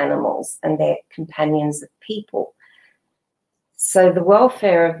companion animals and they're companions of people. So the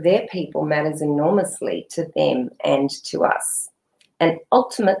welfare of their people matters enormously to them and to us. And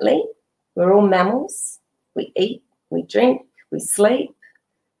ultimately, we're all mammals. We eat, we drink, we sleep,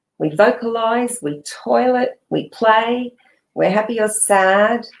 we vocalise, we toilet, we play, we're happy or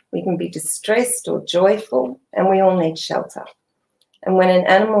sad, we can be distressed or joyful, and we all need shelter. And when an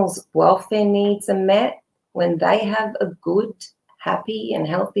animal's welfare needs are met, when they have a good, happy and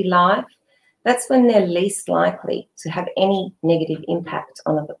healthy life, that's when they're least likely to have any negative impact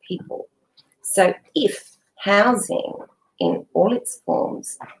on other people. So if housing in all its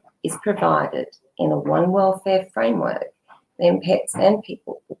forms is provided in a one welfare framework, then pets and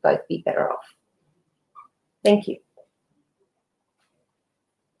people will both be better off. Thank you.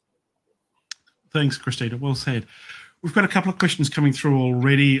 Thanks, Kristina. Well said. We've got a couple of questions coming through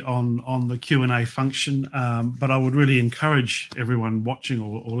already on the Q&A function, but I would really encourage everyone watching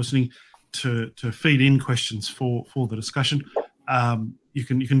or listening to feed in questions for the discussion. You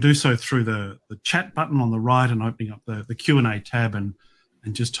can do so through the chat button on the right and opening up the Q&A tab and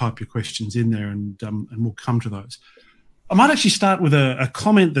just type your questions in there, and we'll come to those. I might actually start with a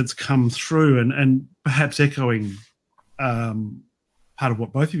comment that's come through and perhaps echoing part of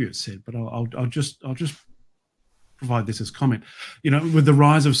what both of you have said, but I'll just provide this as comment. With the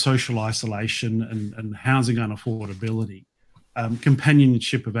rise of social isolation and housing unaffordability,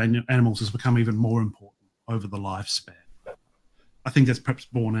 companionship of animals has become even more important over the lifespan. I think that's perhaps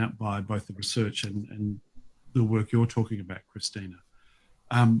borne out by both the research and the work you're talking about, Kristina.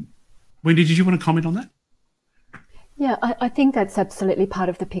 Wendy, did you want to comment on that? Yeah, I think that's absolutely part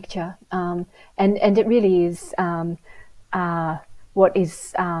of the picture, and it really is what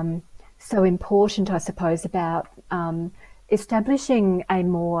is so important, I suppose, about establishing a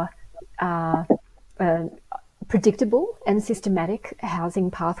more predictable and systematic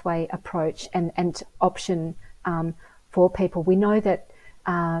housing pathway approach and option for people. We know that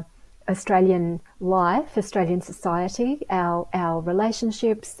Australian life, Australian society, our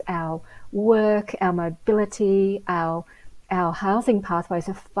relationships, our work, our mobility, our housing pathways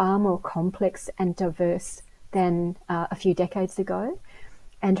are far more complex and diverse than a few decades ago.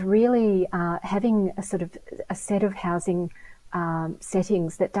 And really having a sort of a set of housing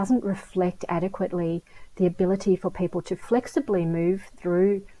settings that doesn't reflect adequately the ability for people to flexibly move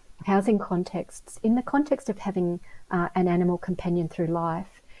through housing contexts in the context of having an animal companion through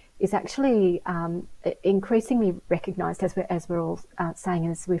life is actually increasingly recognised, as we're all saying,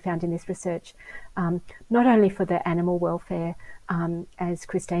 as we found in this research, not only for the animal welfare, as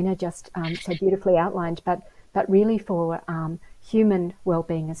Kristina just so beautifully outlined, but really for human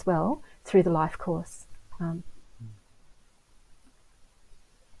well-being as well through the life course.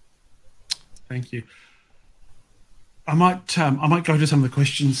 Thank you. I might go to some of the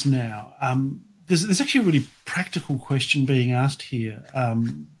questions now. There's actually a really practical question being asked here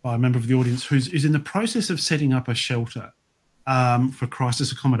by a member of the audience who's in the process of setting up a shelter for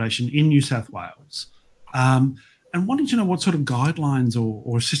crisis accommodation in New South Wales, and wanting to know what sort of guidelines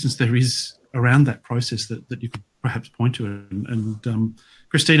or assistance there is around that process that you could perhaps point to. And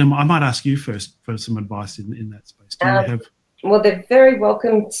Kristina, I might ask you first for some advice in that space. Do you have? Well, they're very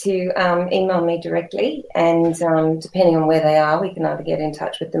welcome to email me directly, and depending on where they are, we can either get in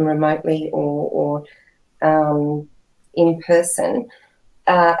touch with them remotely or in person.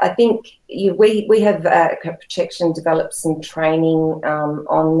 I think we have Protection developed some training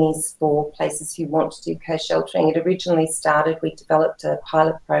on this for places who want to do co-sheltering. It originally started, we developed a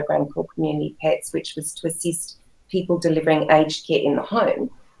pilot program called Community Pets, which was to assist people delivering aged care in the home,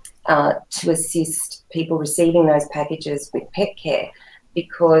 to assist people receiving those packages with pet care,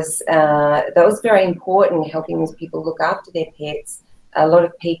 because that was very important, helping those people look after their pets. A lot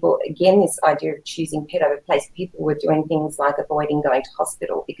of people, again, this idea of choosing pet over place, people were doing things like avoiding going to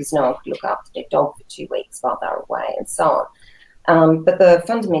hospital because no one could look after their dog for 2 weeks while they were away, and so on. But the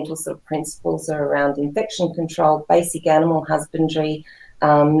fundamental sort of principles are around infection control, basic animal husbandry,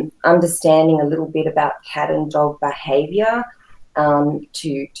 understanding a little bit about cat and dog behaviour,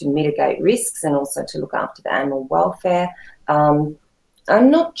 to mitigate risks and also to look after the animal welfare.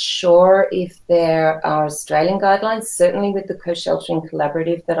 I'm not sure if there are Australian guidelines. Certainly with the co-sheltering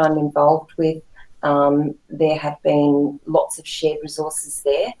collaborative that I'm involved with, there have been lots of shared resources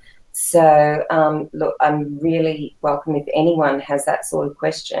there. So look, I'm really welcome if anyone has that sort of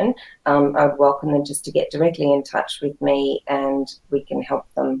question. I'd welcome them just to get directly in touch with me and we can help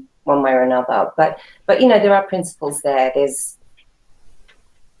them one way or another. But you know, there are principles there.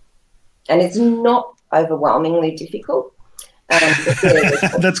 And it's not overwhelmingly difficult.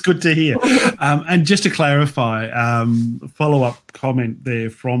 That's good to hear. And just to clarify, follow-up comment there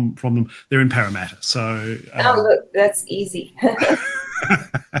from them, they're in Parramatta. So oh, look, that's easy.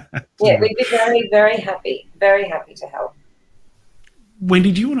 Yeah, we'd be very, very happy to help.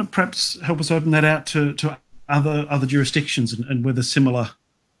 Wendy, do you want to perhaps help us open that out to other jurisdictions and whether similar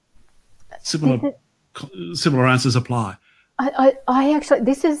answers apply? I actually,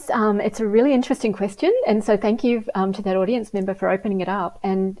 this is, it's a really interesting question. And so thank you to that audience member for opening it up.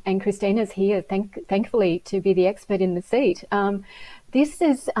 And Kristina's here, thankfully, to be the expert in the seat. This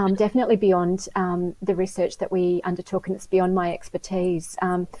is definitely beyond the research that we undertook, and it's beyond my expertise.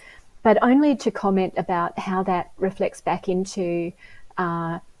 But only to comment about how that reflects back into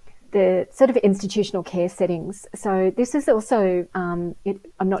the sort of institutional care settings. So this is also, I'm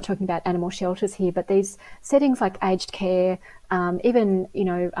not talking about animal shelters here, but these settings like aged care, even, you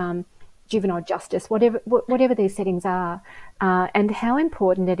know, juvenile justice, whatever these settings are, and how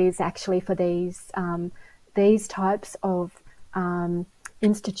important it is actually for these types of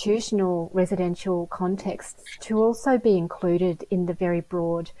institutional residential contexts to also be included in the very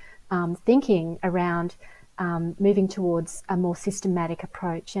broad thinking around moving towards a more systematic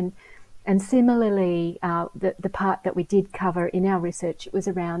approach. And similarly, the part that we did cover in our research was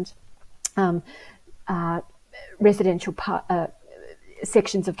around residential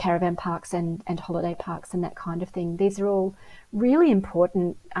sections of caravan parks and holiday parks and that kind of thing. These are all really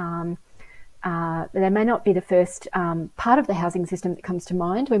important. They may not be the first part of the housing system that comes to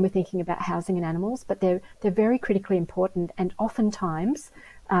mind when we're thinking about housing and animals, but they're very critically important, and oftentimes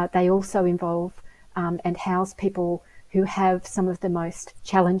they also involve and house people who have some of the most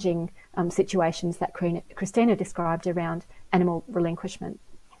challenging situations that Kristina described around animal relinquishment.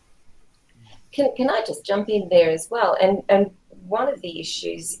 Can I just jump in there as well? And one of the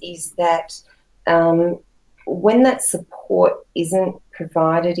issues is that when that support isn't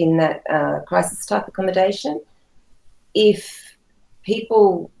provided in that crisis type accommodation, if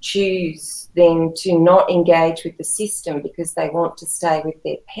people choose then to not engage with the system because they want to stay with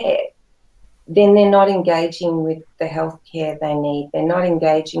their pet, then they're not engaging with the healthcare they need. They're not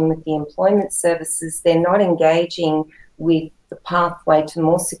engaging with the employment services. They're not engaging with the pathway to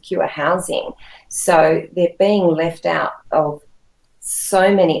more secure housing. So they're being left out of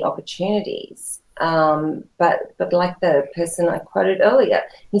so many opportunities. But like the person I quoted earlier,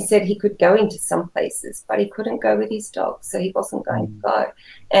 he said he could go into some places, but he couldn't go with his dog, so he wasn't going to go.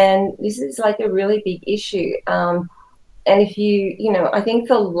 And this is like a really big issue. And if I think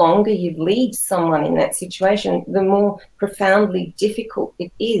the longer you leave someone in that situation, the more profoundly difficult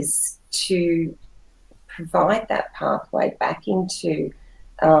it is to provide that pathway back into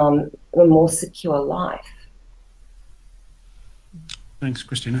a more secure life. Thanks,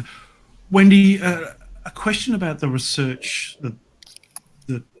 Kristina. Wendy, a question about the research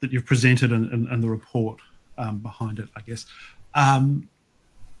that you've presented and the report behind it, I guess.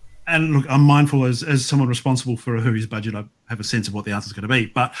 And look, I'm mindful as someone responsible for AHURI's budget, I have a sense of what the answer is going to be.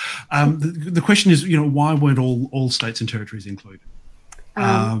 But the question is, why weren't all states and territories included?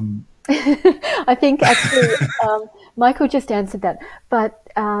 I think actually Michael just answered that. But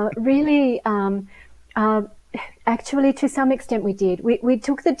really, actually, to some extent we did. We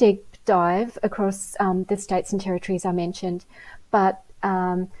took the deep dive across the states and territories I mentioned, but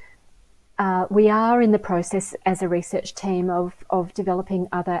we are in the process as a research team of developing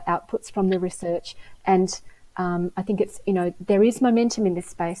other outputs from the research, and I think it's, there is momentum in this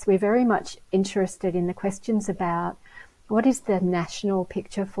space. We're very much interested in the questions about what is the national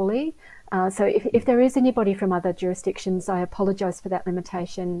picture fully. So if there is anybody from other jurisdictions, I apologise for that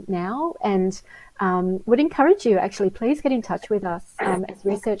limitation now, and would encourage you, actually, please get in touch with us as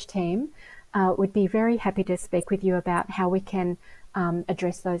research team. Would be very happy to speak with you about how we can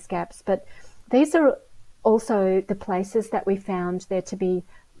address those gaps. But these are also the places that we found there to be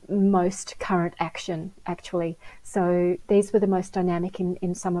most current action, actually. So these were the most dynamic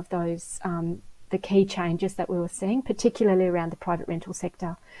in some of those, the key changes that we were seeing, particularly around the private rental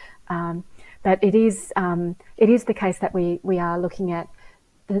sector. But it is the case that we are looking at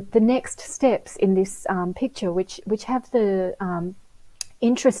the next steps in this picture, which have the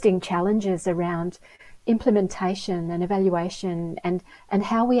interesting challenges around implementation and evaluation, and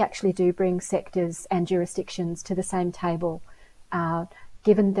how we actually do bring sectors and jurisdictions to the same table,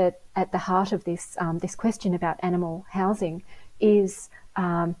 given that at the heart of this this question about animal housing is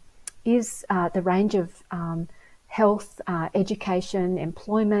the range of health, education,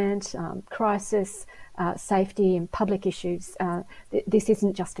 employment, crisis, safety and public issues. This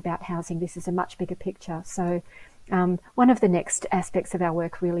isn't just about housing, this is a much bigger picture. So one of the next aspects of our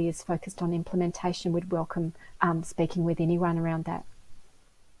work really is focused on implementation. We'd welcome speaking with anyone around that.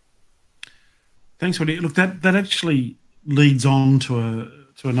 Thanks, Wendy. Look, that actually leads on to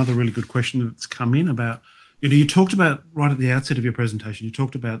another really good question that's come in about, you talked about right at the outset of your presentation, you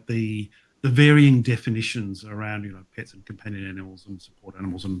talked about the varying definitions around, pets and companion animals and support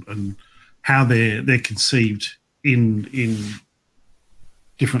animals and how they're conceived in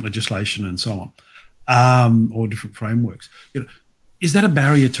different legislation and so on, or different frameworks. Is that a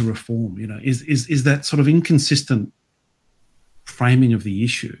barrier to reform? Is that sort of inconsistent framing of the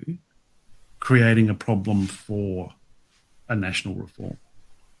issue creating a problem for a national reform?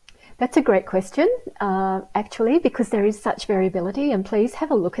 That's a great question, actually, because there is such variability, and please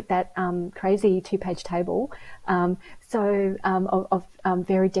have a look at that crazy 2-page table of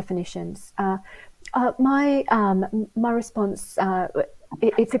varied definitions. My response,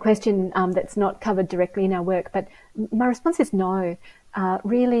 it's a question that's not covered directly in our work, but my response is no.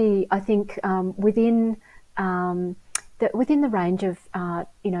 Really, I think within the range of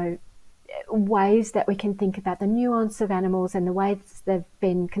ways that we can think about the nuance of animals and the ways they've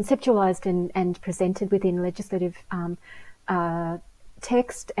been conceptualised and presented within legislative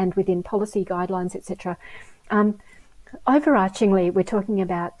text and within policy guidelines, etc. Overarchingly, we're talking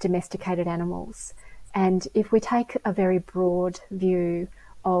about domesticated animals. And if we take a very broad view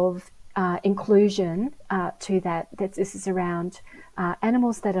of inclusion to that, this is around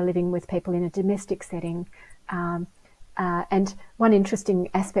animals that are living with people in a domestic setting. And one interesting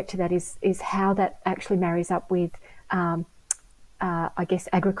aspect to that is how that actually marries up with, I guess,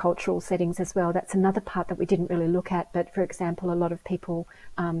 agricultural settings as well. That's another part that we didn't really look at. But for example, a lot of people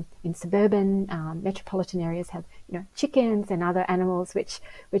in suburban, metropolitan areas have, chickens and other animals which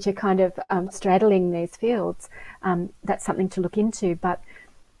are kind of straddling these fields. That's something to look into. But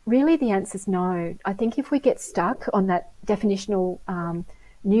really, the answer is no. I think if we get stuck on that definitional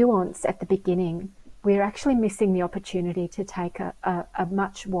nuance at the beginning, we're actually missing the opportunity to take a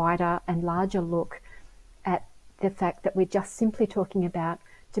much wider and larger look at the fact that we're just simply talking about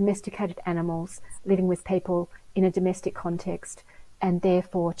domesticated animals living with people in a domestic context, and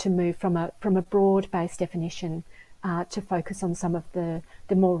therefore to move from a broad-based definition to focus on some of the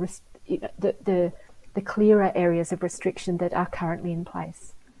more the clearer areas of restriction that are currently in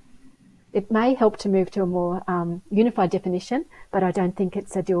place. It may help to move to a more unified definition, but I don't think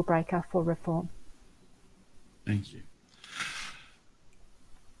it's a deal breaker for reform. Thank you.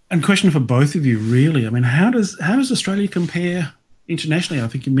 And question for both of you, really. I mean, how does Australia compare internationally? I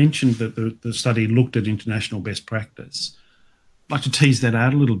think you mentioned that the study looked at international best practice. I'd like to tease that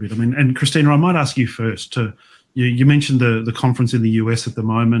out a little bit. I mean, and Kristina, I might ask you first. You mentioned the conference in the US at the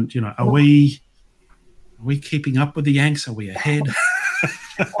moment. You know, are we keeping up with the Yanks? Are we ahead?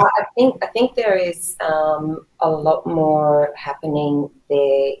 Well, I think there is a lot more happening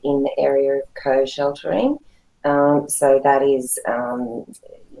there in the area of co-sheltering. So that is,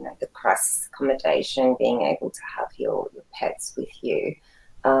 the crisis accommodation, being able to have your pets with you.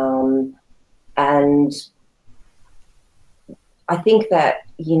 And I think that,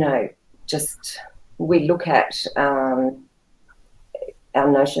 just we look at our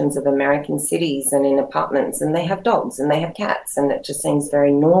notions of American cities and in apartments, and they have dogs and they have cats, and it just seems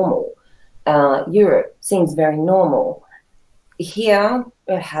very normal. Europe seems very normal. Here,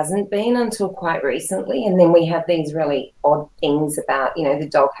 it hasn't been until quite recently, and then we have these really odd things about, the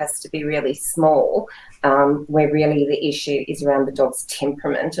dog has to be really small, where really the issue is around the dog's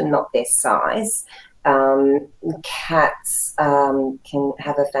temperament and not their size. Cats can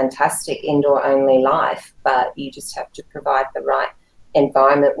have a fantastic indoor-only life, but you just have to provide the right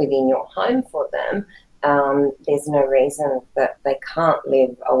environment within your home for them. There's no reason that they can't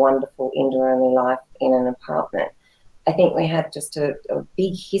live a wonderful indoor-only life in an apartment. I think we have just a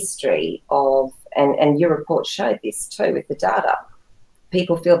big history of, and your report showed this too with the data,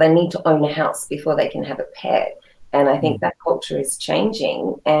 people feel they need to own a house before they can have a pet. And I think that culture is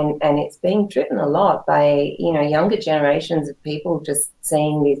changing, and it's being driven a lot by, younger generations of people just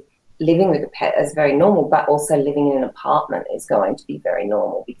seeing living with a pet as very normal, but also living in an apartment is going to be very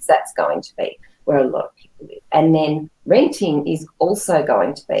normal, because that's going to be where a lot of people live. And then renting is also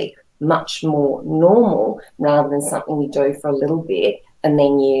going to be much more normal, rather than something you do for a little bit and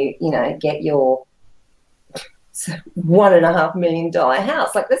then you get your $1.5 million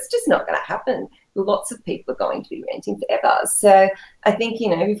house. Like, that's just not going to happen. Lots of people are going to be renting forever. So I think,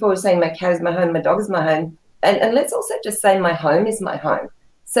 before we're saying my cat is my home, my dog is my home, and let's also just say my home is my home.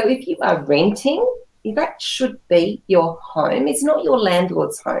 So if you are renting, that should be your home. It's not your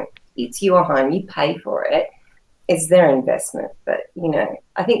landlord's home. It's your home. You pay for it. It's their investment. But,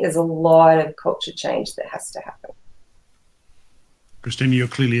 I think there's a lot of culture change that has to happen. Kristina, you're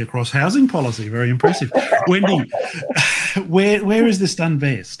clearly across housing policy. Very impressive. Wendy, where is this done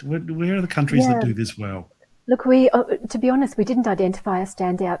best? Where are the countries that do this well? Look, to be honest, we didn't identify a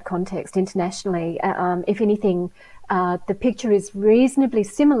standout context internationally. If anything, the picture is reasonably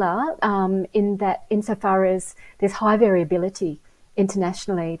similar insofar as there's high variability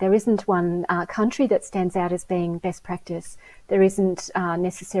internationally. There isn't one country that stands out as being best practice. There isn't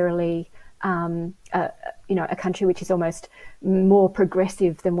necessarily a country which is almost more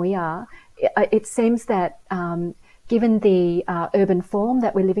progressive than we are. It seems that given the urban form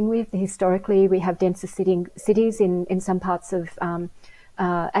that we're living with, historically we have denser cities in some parts of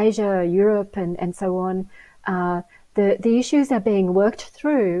Asia, Europe, and so on. The issues are being worked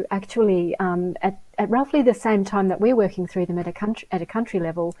through actually at roughly the same time that we're working through them at a country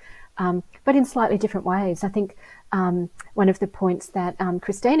level, but in slightly different ways. I think one of the points that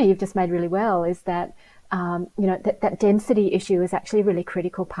Kristina, you've just made really well is that that density issue is actually a really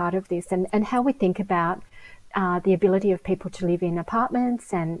critical part of this, and how we think about the ability of people to live in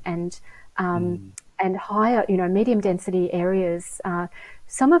apartments and higher, medium density areas.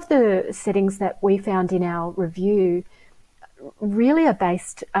 Some of the settings that we found in our review really are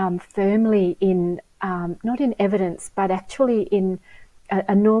based firmly in, not in evidence, but actually in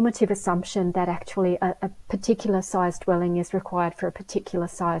a normative assumption that actually a particular sized dwelling is required for a particular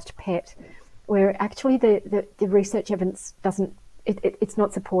sized pet, where actually the research evidence doesn't, it's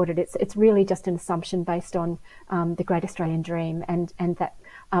not supported. It's really just an assumption based on the Great Australian Dream and that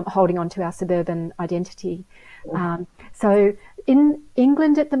holding on to our suburban identity. So in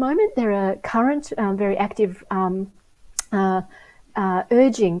England at the moment, there are current very active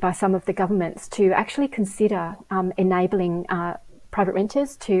urging by some of the governments to actually consider enabling private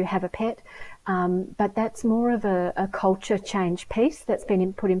renters to have a pet, but that's more of a culture change piece that's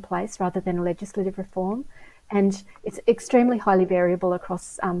been put in place rather than a legislative reform, and it's extremely highly variable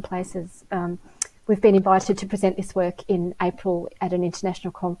across places. We've been invited to present this work in April at an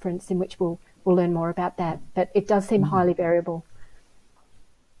international conference in which we'll we'll learn more about that. But it does seem highly variable.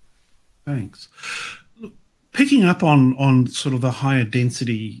 Thanks. Picking up on sort of the higher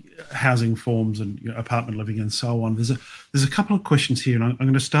density housing forms and apartment living and so on, there's a couple of questions here, and I'm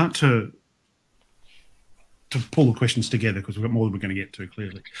going to start to pull the questions together because we've got more than we're going to get to,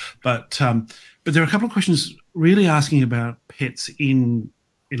 clearly. But there are a couple of questions really asking about pets in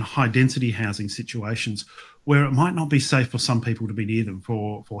high density housing situations where it might not be safe for some people to be near them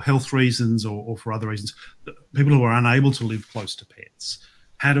for health reasons or for other reasons. People who are unable to live close to pets.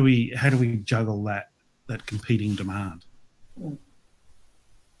 How do we juggle that competing demand?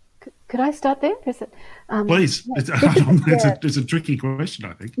 Could I start there? Is it, please. Yeah. It's a tricky question,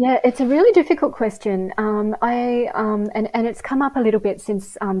 I think. Yeah, it's a really difficult question. And it's come up a little bit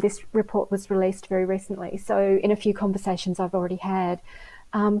since this report was released very recently. So in a few conversations I've already had,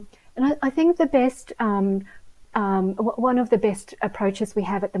 and I think the best one of the best approaches we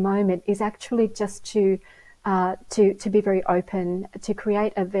have at the moment is actually just to be very open, to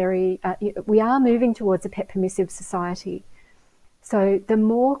create a very, we are moving towards a pet permissive society. So the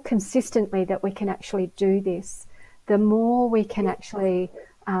more consistently that we can actually do this, the more we can actually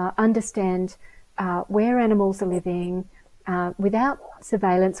understand where animals are living without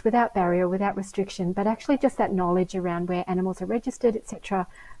surveillance, without barrier, without restriction, but actually just that knowledge around where animals are registered, etc.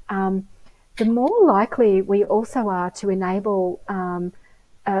 The more likely we also are to enable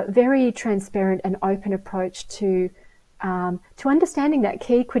a very transparent and open approach to understanding that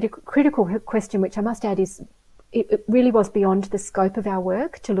key critical question, which I must add is it really was beyond the scope of our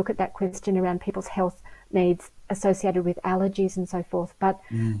work to look at that question around people's health needs associated with allergies and so forth. But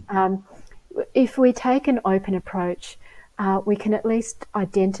if we take an open approach, we can at least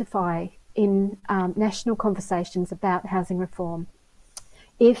identify in national conversations about housing reform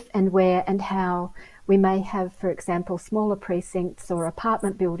if and where and how we may have, for example, smaller precincts or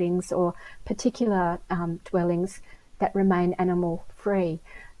apartment buildings or particular dwellings that remain animal free.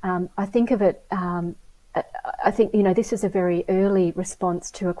 I think of it, I think, this is a very early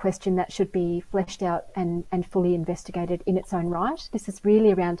response to a question that should be fleshed out and fully investigated in its own right. This is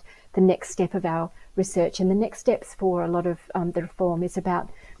really around the next step of our research, and the next steps for a lot of the reform is about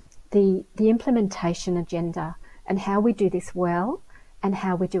the implementation agenda and how we do this well and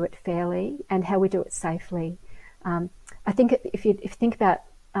how we do it fairly and how we do it safely. I think if you think about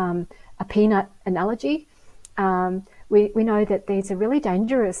a peanut analogy, we know that these are really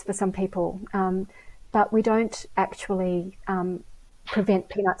dangerous for some people, but we don't actually prevent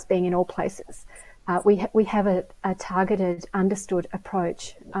peanuts being in all places. We have a targeted, understood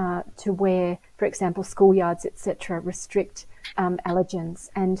approach to where, for example, schoolyards, etc., restrict allergens.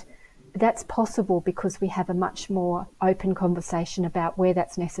 And that's possible because we have a much more open conversation about where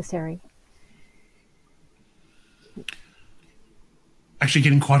that's necessary. Actually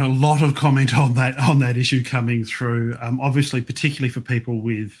getting quite a lot of comment on that issue coming through. Obviously, particularly for people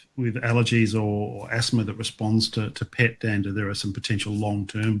with allergies or asthma that responds to pet dander, there are some potential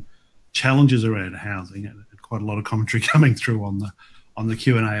long-term challenges around housing, and quite a lot of commentary coming through on the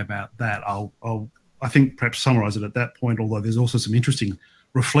Q&A about that. I think perhaps summarise it at that point, although there's also some interesting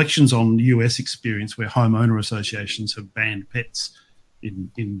reflections on US experience where homeowner associations have banned pets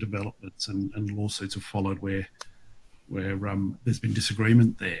in developments, and lawsuits have followed where there's been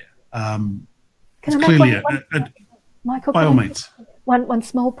disagreement there. Can I make Michael, by all means. One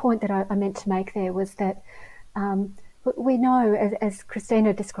small point that I meant to make there was that we know, as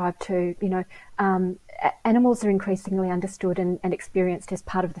Kristina described too, animals are increasingly understood and experienced as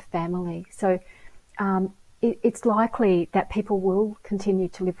part of the family. So it's likely that people will continue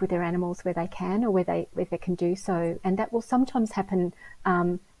to live with their animals where they can or where they can do so, and that will sometimes happen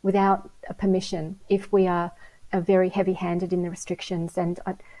without a permission if we are very heavy-handed in the restrictions. And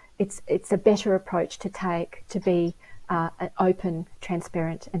it's a better approach to take to be open,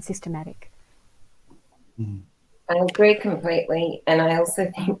 transparent, and systematic. I agree completely, and I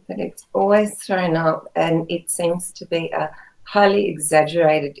also think that it's always thrown up, and it seems to be a highly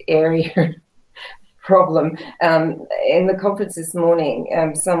exaggerated area problem. In the conference this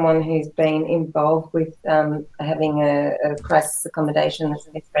morning, someone who's been involved with having a crisis accommodation that's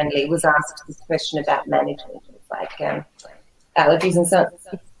pet friendly was asked this question about management, like allergies and so on.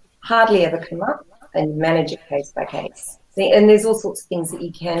 It's hardly ever come up, and manage it case by case. See, and there's all sorts of things that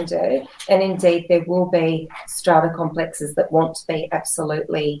you can do, and indeed there will be strata complexes that want to be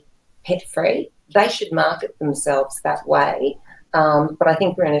absolutely pet free. They should market themselves that way. But I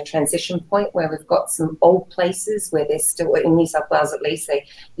think we're in a transition point where we've got some old places where there's still, in New South Wales at least,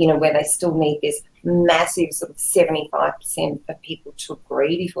 where they still need this massive sort of 75% of people to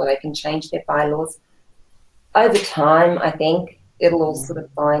agree before they can change their bylaws. Over time, I think it'll all sort of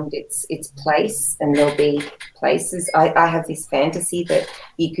find its place, and there'll be places. I have this fantasy that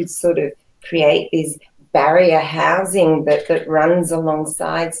you could sort of create this barrier housing that runs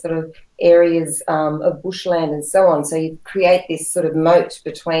alongside sort of areas of bushland and so on. So you create this sort of moat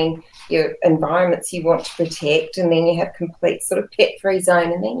between your environments you want to protect, and then you have complete sort of pet-free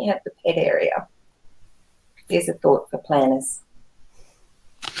zone, and then you have the pet area. There's a thought for planners.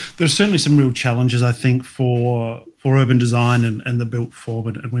 There's certainly some real challenges, I think, for urban design and the built form,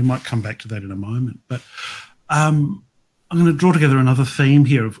 and we might come back to that in a moment. But I'm going to draw together another theme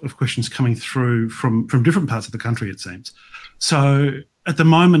here of questions coming through from different parts of the country, it seems. So at the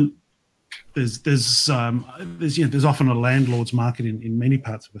moment, there's often a landlord's market in many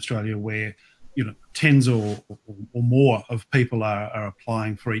parts of Australia where, you know, tens or more of people are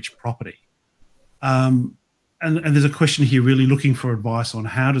applying for each property. And there's a question here really looking for advice on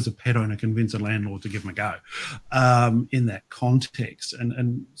how does a pet owner convince a landlord to give them a go in that context.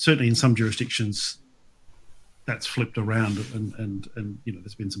 And certainly in some jurisdictions that's flipped around, and you know,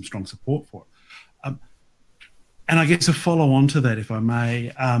 there's been some strong support for it. And I guess a follow on to that, if I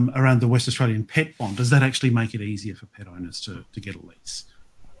may, around the West Australian pet bond, does that actually make it easier for pet owners to get a lease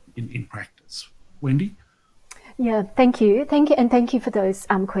in practice? Wendy? Yeah, thank you, and thank you for those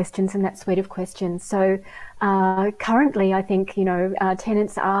questions and that suite of questions. So currently, I think, you know,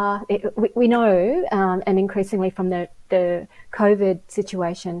 tenants are, we know, and increasingly from the COVID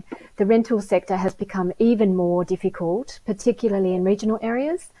situation, the rental sector has become even more difficult, particularly in regional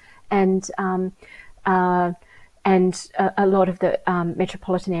areas, and a lot of the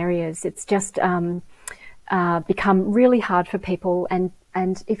metropolitan areas. It's just become really hard for people, and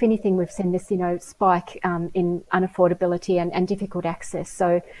if anything, we've seen this, you know, spike in unaffordability and difficult access.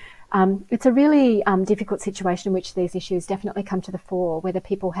 So it's a really difficult situation in which these issues definitely come to the fore, whether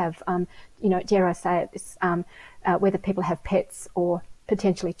people have, you know, dare I say it, this, whether people have pets or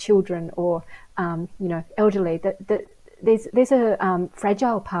potentially children or, you know, elderly. These are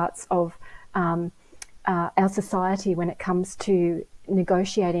fragile parts of our society when it comes to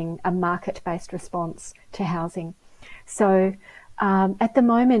negotiating a market-based response to housing. So at the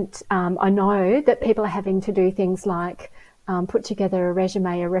moment, I know that people are having to do things like put together a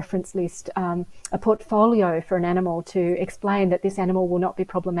resume, a reference list, a portfolio for an animal to explain that this animal will not be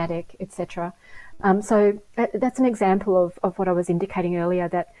problematic, etc. So that's an example of what I was indicating earlier,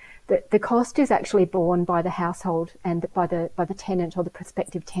 that the cost is actually borne by the household and by the tenant or the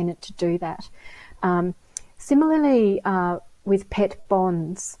prospective tenant to do that. Similarly, with pet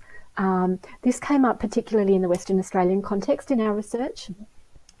bonds, this came up particularly in the Western Australian context in our research.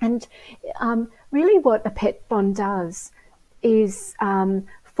 And really what a pet bond does is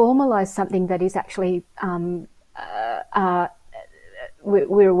formalise something that is actually,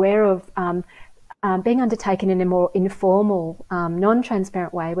 we're aware of being undertaken in a more informal,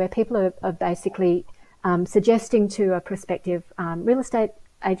 non-transparent way, where people are basically suggesting to a prospective real estate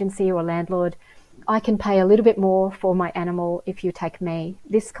agency or landlord, I can pay a little bit more for my animal if you take me.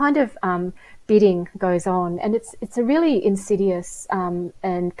 This kind of bidding goes on, and it's a really insidious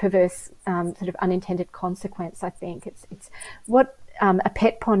and perverse sort of unintended consequence. I think it's what a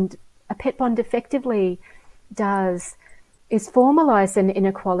pet bond effectively does is formalise an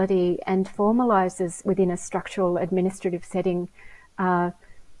inequality and formalises within a structural administrative setting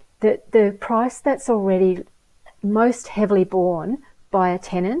the price that's already most heavily borne by a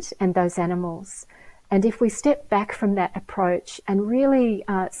tenant and those animals. And if we step back from that approach and really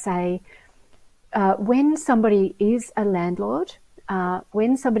say, when somebody is a landlord,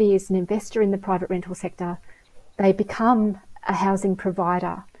 when somebody is an investor in the private rental sector, they become a housing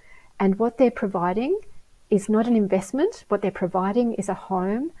provider. And what they're providing is not an investment. What they're providing is a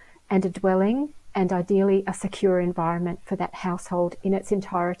home and a dwelling, and ideally a secure environment for that household in its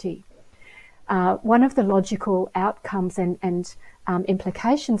entirety. One of the logical outcomes and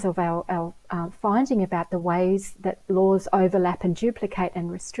implications of our finding about the ways that laws overlap and duplicate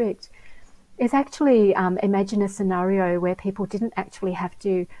and restrict is actually imagine a scenario where people didn't actually have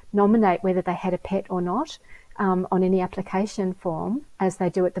to nominate whether they had a pet or not on any application form, as they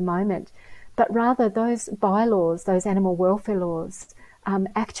do at the moment, but rather those bylaws, those animal welfare laws,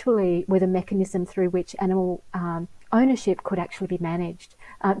 actually were the mechanism through which animal ownership could actually be managed,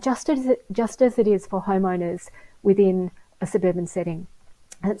 just as it is for homeowners within a suburban setting.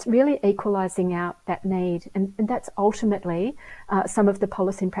 And it's really equalising out that need, and that's ultimately some of the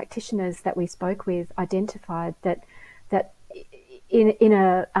policy practitioners that we spoke with identified that in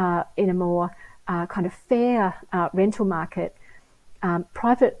a more kind of fair rental market,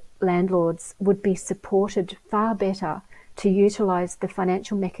 private landlords would be supported far better to utilise the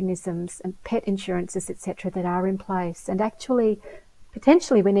financial mechanisms and pet insurances, etc., that are in place. And actually,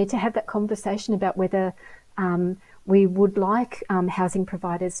 potentially, we need to have that conversation about whether we would like housing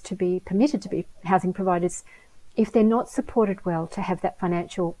providers to be permitted to be housing providers, if they're not supported well, to have that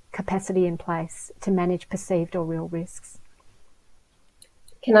financial capacity in place to manage perceived or real risks.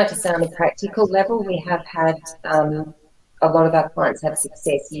 Can I just say, on a practical level, we have had a lot of our clients have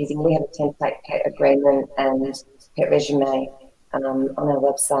success using, we have a template pet agreement and pet resume on our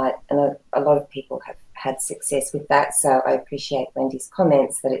website, and a lot of people have had success with that. So I appreciate Wendy's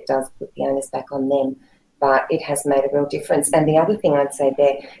comments that it does put the onus back on them, but it has made a real difference. And the other thing I'd say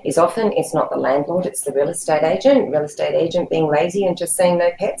there is often it's not the landlord, it's the real estate agent being lazy and just saying no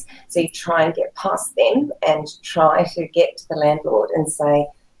pets. So you try and get past them and try to get to the landlord and say,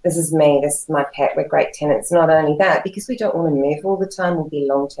 this is me, this is my pet, we're great tenants. Not only that, because we don't want to move all the time, we'll be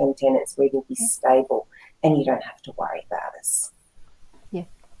long-term tenants, we will be stable, and you don't have to worry about us. Yeah.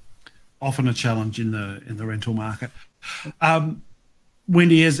 Often a challenge in the rental market.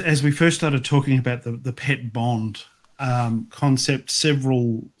 Wendy, as we first started talking about the pet bond concept,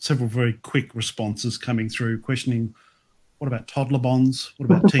 several very quick responses coming through, questioning, what about toddler bonds? What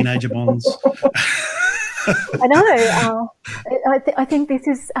about teenager bonds? I know. I think this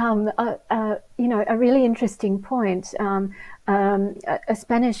is, a really interesting point. A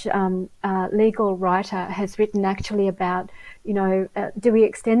Spanish legal writer has written actually about, do we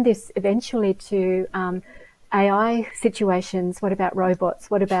extend this eventually to AI situations? What about robots?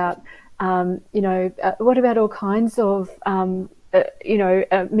 What about, what about all kinds of,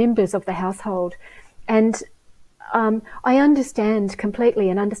 members of the household? And I understand completely,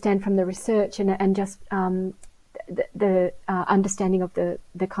 and understand from the research and just the understanding of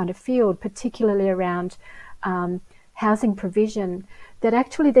the kind of field, particularly around housing provision, that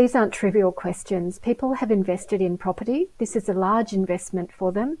actually these aren't trivial questions. People have invested in property. This is a large investment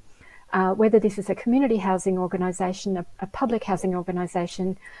for them. Whether this is a community housing organisation, a public housing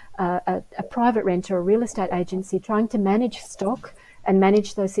organisation, a private renter, a real estate agency, trying to manage stock and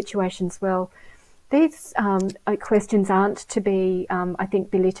manage those situations well. These questions aren't to be, I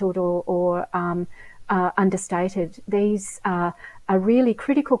think, belittled or understated. These are really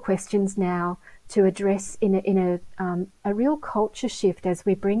critical questions now to address in a real culture shift as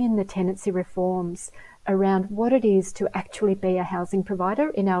we bring in the tenancy reforms around what it is to actually be a housing provider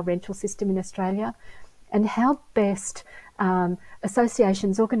in our rental system in Australia, and how best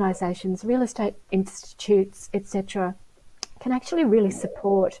associations, organisations, real estate institutes, etc., can actually really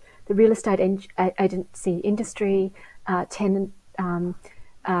support the real estate agency industry, tenants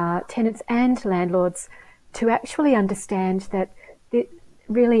and landlords to actually understand that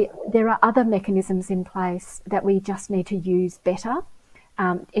really there are other mechanisms in place that we just need to use better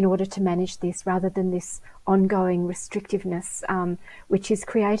in order to manage this, rather than this ongoing restrictiveness, which is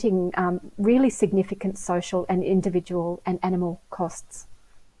creating really significant social and individual and animal costs.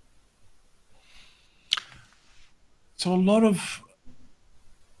 So a lot of,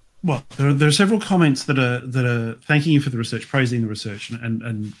 well, there are several comments that are thanking you for the research, praising the research,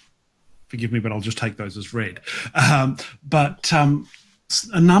 and forgive me, but I'll just take those as read. But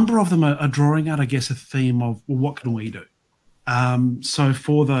a number of them are drawing out, I guess, a theme of, well, what can we do? So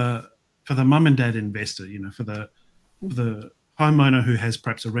for the mum and dad investor, for the homeowner who has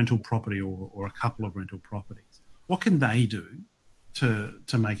perhaps a rental property or a couple of rental properties, what can they do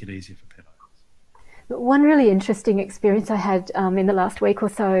to make it easier for pet owners? One really interesting experience I had in the last week or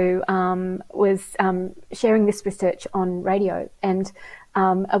so was sharing this research on radio, and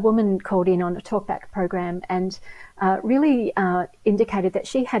a woman called in on a talkback program and really indicated that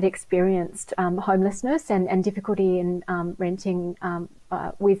she had experienced homelessness and difficulty in renting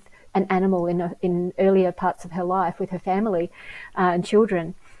with an animal in earlier parts of her life with her family and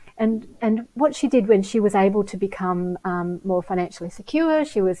children. And what she did when she was able to become more financially secure,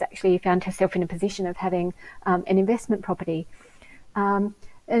 she was actually found herself in a position of having an investment property.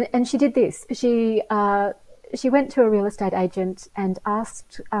 And she did this. She went to a real estate agent and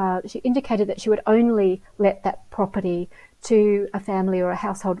asked, she indicated that she would only let that property to a family or a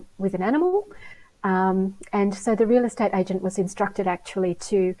household with an animal. And so the real estate agent was instructed actually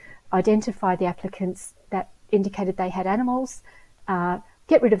to identify the applicants that indicated they had animals,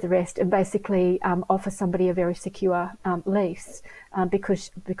 get rid of the rest, and basically offer somebody a very secure lease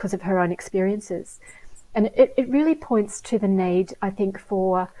because of her own experiences. And it really points to the need, I think,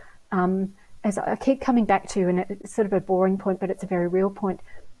 for, as I keep coming back to, and it's sort of a boring point, but it's a very real point,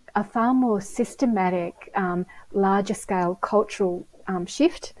 a far more systematic, larger scale cultural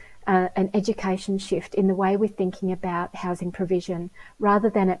shift, an education shift in the way we're thinking about housing provision, rather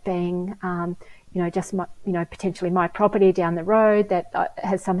than it being just potentially my property down the road that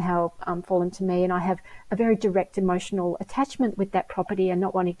has somehow fallen to me, and I have a very direct emotional attachment with that property and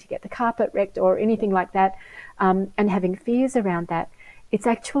not wanting to get the carpet wrecked or anything like that, and having fears around that. It's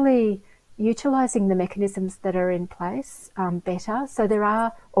actually utilising the mechanisms that are in place better. So there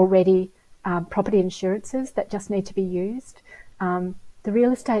are already property insurances that just need to be used. The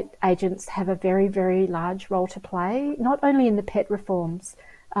real estate agents have a very, very large role to play, not only in the pet reforms,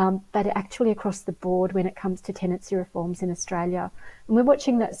 but actually across the board when it comes to tenancy reforms in Australia. And we're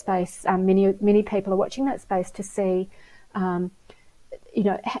watching that space. Many people are watching that space to see, how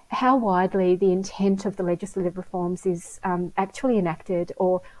widely the intent of the legislative reforms is actually enacted,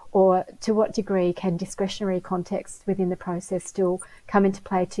 or to what degree can discretionary contexts within the process still come into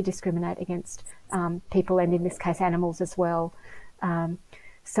play to discriminate against people, and in this case animals as well.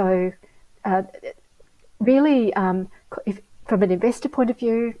 Really, from an investor point of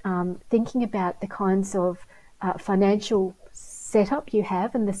view, thinking about the kinds of financial setup you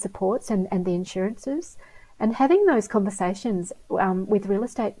have and the supports and the insurances, and having those conversations with real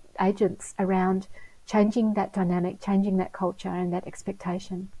estate agents around changing that dynamic, changing that culture and that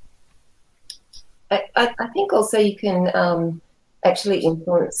expectation. I think also you can actually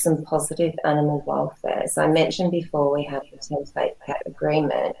influence some positive animal welfare. As I mentioned before, we have the 10-state pet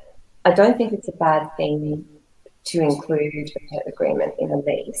agreement. I don't think it's a bad thing to include a pet agreement in a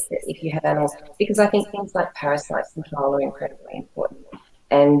lease if you have animals, because I think things like parasite control are incredibly important.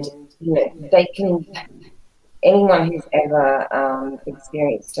 And, anyone who's ever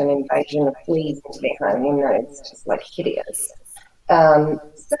experienced an invasion of fleas into their home, it's just like hideous. So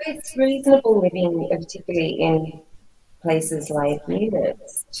it's reasonable living, particularly in places like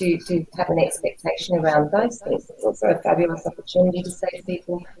units, to have an expectation around those things. It's also a fabulous opportunity to say to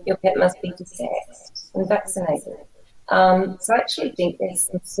people, your pet must be desexed and vaccinated. So I actually think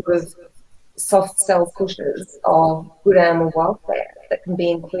there's some sort of soft sell pushes of good animal welfare that can be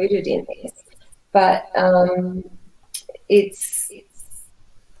included in this. But I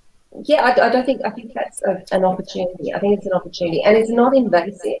think that's an opportunity. I think it's an opportunity, and it's not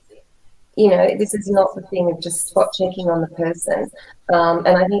invasive. This is not the thing of just spot checking on the person. And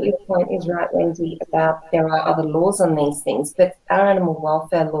I think your point is right, Wendy, about there are other laws on these things, but our animal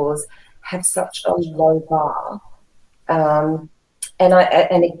welfare laws have such a low bar.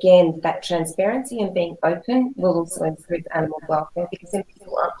 And again, that transparency and being open will also improve animal welfare, because then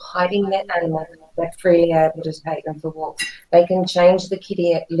people aren't hiding their animal. They're freely able to take them for walks. They can change the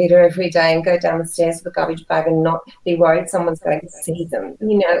kitty litter every day and go down the stairs with a garbage bag and not be worried someone's going to see them.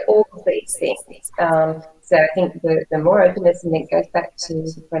 All of these things. So I think the more openness, and it goes back to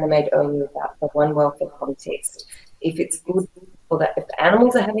the point I made earlier about the one welfare context. If it's good for that, if the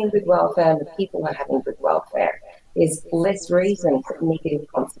animals are having good welfare and the people are having good welfare, there's less reason for negative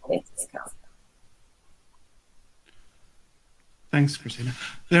consequences come. Thanks, Kristina.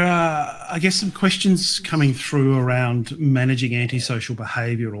 There are, I guess, some questions coming through around managing antisocial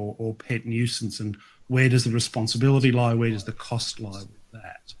behaviour or pet nuisance, and where does the responsibility lie, where does the cost lie with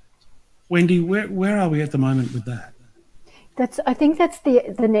that? Wendy, where are we at the moment with that? I think that's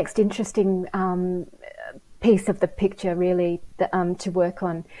the next interesting piece of the picture, really, to work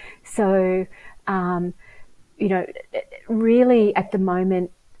on. So, really at the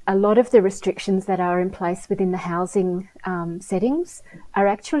moment, a lot of the restrictions that are in place within the housing settings are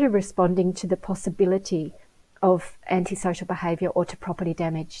actually responding to the possibility of antisocial behaviour or to property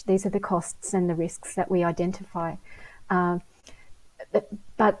damage. These are the costs and the risks that we identify. I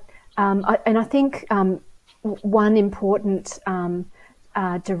think one important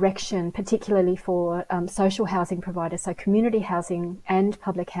direction, particularly for social housing providers, so community housing and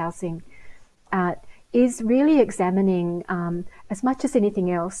public housing, is really examining, as much as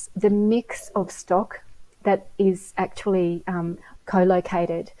anything else, the mix of stock that is actually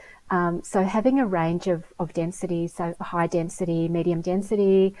co-located. So having a range of density, so high density, medium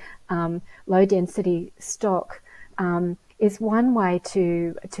density, low density stock is one way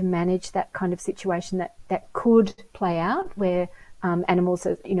to manage that kind of situation that could play out, where animals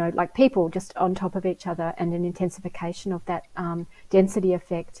are, like people, just on top of each other, and an intensification of that density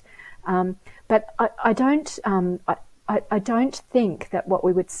effect. But I don't think that what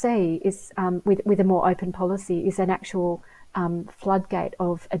we would see is, with a more open policy, is an actual floodgate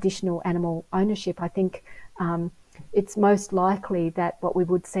of additional animal ownership. I think it's most likely that what we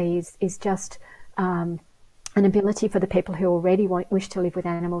would see is just an ability for the people who already wish to live with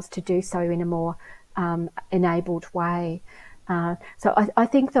animals to do so in a more enabled way. So I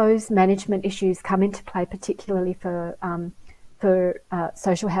think those management issues come into play, particularly for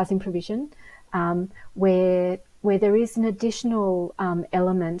social housing provision, where there is an additional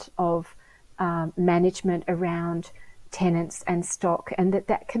element of management around tenants and stock, and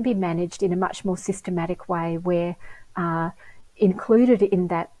that can be managed in a much more systematic way, where included in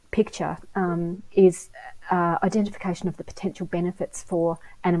that picture is identification of the potential benefits for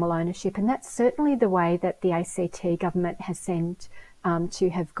animal ownership. And that's certainly the way that the ACT government has seemed to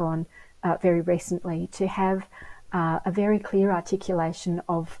have gone very recently, to have a very clear articulation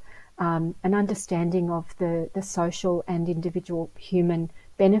of an understanding of the social and individual human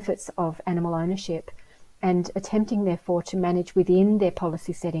benefits of animal ownership, and attempting therefore to manage within their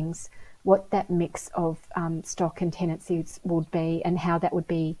policy settings what that mix of stock and tenancies would be, and how that would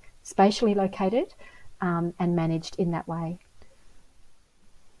be spatially located and managed in that way.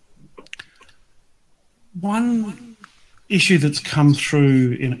 One issue that's come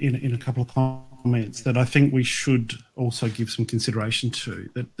through in a couple of comments that I think we should also give some consideration to,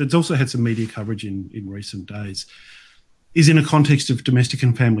 that's also had some media coverage in recent days, is in a context of domestic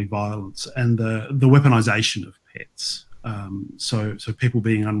and family violence and the weaponisation of pets. So people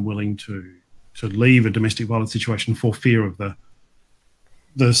being unwilling to leave a domestic violence situation for fear of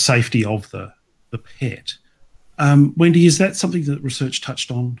the safety of the pet. Wendy, is that something that research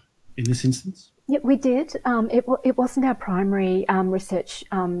touched on in this instance? Yeah, we did. It wasn't our primary research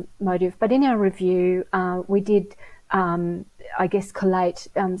motive, but in our review, we did, I guess, collate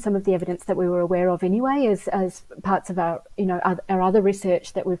some of the evidence that we were aware of anyway, as parts of our, our other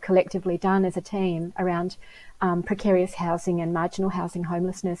research that we've collectively done as a team around precarious housing and marginal housing,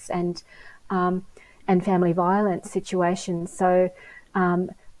 homelessness, and family violence situations. So,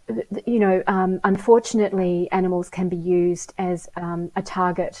 unfortunately, animals can be used as a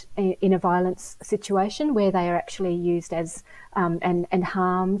target in a violence situation, where they are actually used as and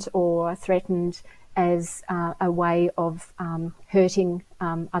harmed or threatened as a way of hurting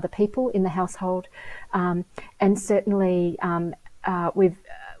other people in the household. And certainly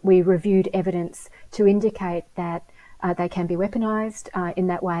we reviewed evidence to indicate that they can be weaponised in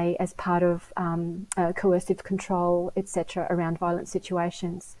that way as part of coercive control, etc., around violent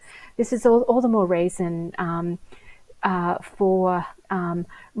situations. This is all the more reason for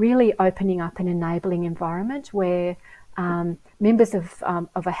really opening up an enabling environment where members of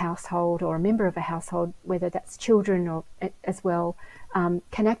a household, or a member of a household, whether that's children or as well,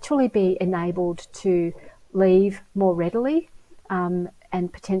 can actually be enabled to leave more readily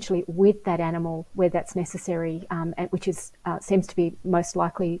and potentially with that animal where that's necessary, which is seems to be most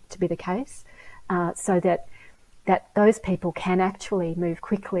likely to be the case, so that those people can actually move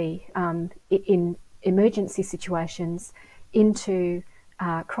quickly in emergency situations into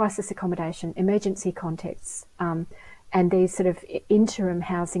crisis accommodation, emergency contexts, and these sort of interim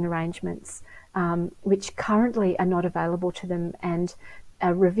housing arrangements, which currently are not available to them. And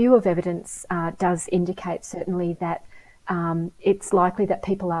a review of evidence does indicate certainly that it's likely that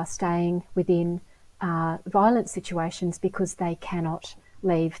people are staying within violent situations because they cannot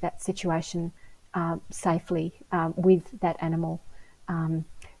leave that situation safely with that animal.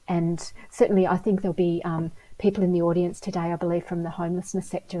 And certainly I think there'll be people in the audience today, I believe, from the homelessness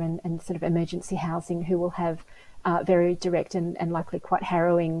sector and sort of emergency housing, who will have very direct and likely quite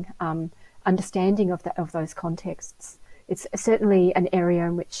harrowing understanding of those contexts. It's certainly an area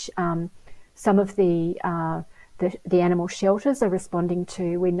in which some of the animal shelters are responding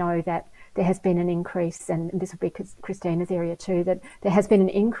to. We know that there has been an increase, and this will be Kristina's area too, that there has been an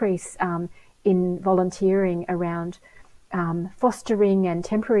increase in volunteering around fostering and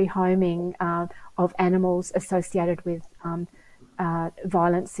temporary homing of animals associated with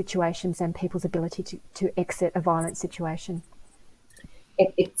violent situations and people's ability to exit a violent situation.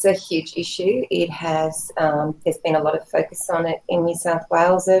 It's a huge issue. It has, there's been a lot of focus on it in New South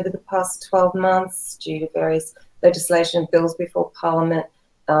Wales over the past 12 months due to various legislation bills before Parliament.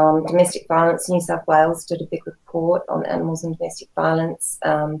 Domestic Violence New South Wales did a big report on animals and domestic violence.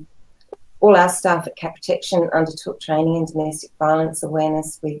 All our staff at Cat Protection undertook training in domestic violence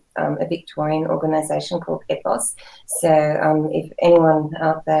awareness with a Victorian organisation called EPOS. So if anyone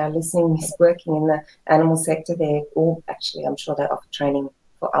out there listening is working in the animal sector, they're all, actually, I'm sure they offer training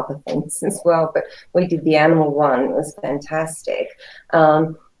for other things as well, but we did the animal one. It was fantastic.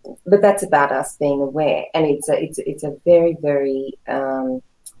 But that's about us being aware, and it's a very, very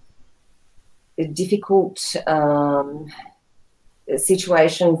difficult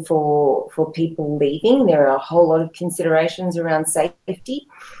situation for people leaving. There are a whole lot of considerations around safety.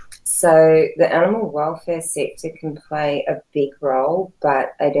 So the animal welfare sector can play a big role,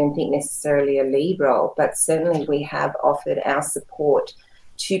 but I don't think necessarily a lead role. But certainly we have offered our support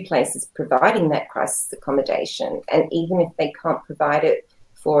to places providing that crisis accommodation. And even if they can't provide it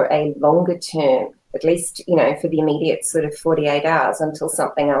for a longer term, at least, you know, for the immediate sort of 48 hours until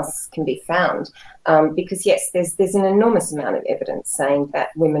something else can be found. Because yes, there's an enormous amount of evidence saying that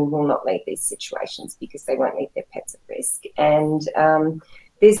women will not leave these situations because they won't leave their pets at risk. And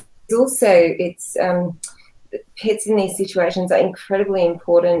there's also, pets in these situations are incredibly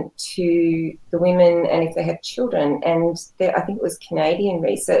important to the women and if they have children. And I think it was Canadian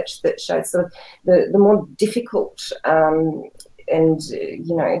research that showed sort of the more difficult and,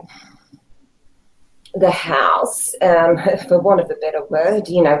 you know, the house, for want of a better word,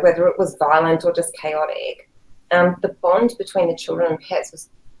 you know, whether it was violent or just chaotic, the bond between the children and pets was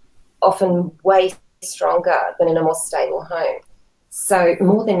often way stronger than in a more stable home. So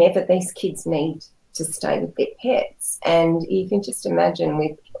more than ever, these kids need to stay with their pets. And you can just imagine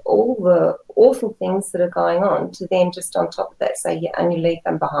with all the awful things that are going on, to then just on top of that say, yeah, and you leave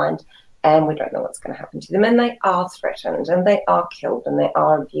them behind and we don't know what's going to happen to them. And they are threatened and they are killed and they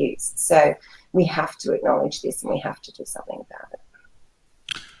are abused. So we have to acknowledge this and we have to do something about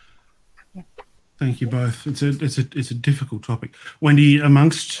it. Yeah. Thank you both. It's a difficult topic. Wendy,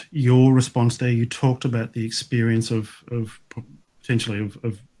 amongst your response there, you talked about the experience of potentially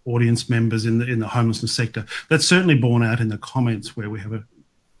of audience members in the homelessness sector. That's certainly borne out in the comments where we have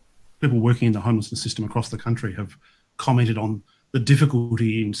people working in the homelessness system across the country have commented on the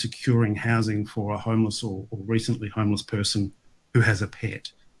difficulty in securing housing for a homeless or recently homeless person who has a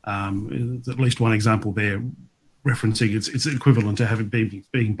pet. There's at least one example there referencing it's equivalent to having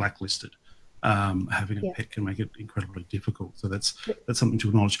being blacklisted. Having a pet can make it incredibly difficult. So that's something to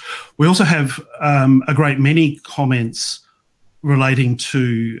acknowledge. We also have a great many comments relating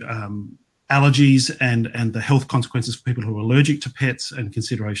to allergies and the health consequences for people who are allergic to pets and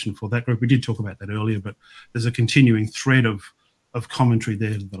consideration for that group. We did talk about that earlier, but there's a continuing thread of commentary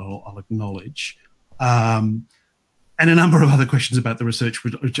there that I'll acknowledge. And a number of other questions about the research,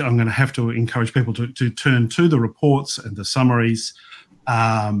 which I'm going to have to encourage people to turn to the reports and the summaries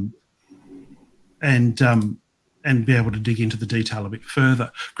and be able to dig into the detail a bit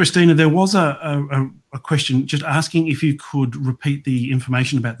further. Kristina, there was a question just asking if you could repeat the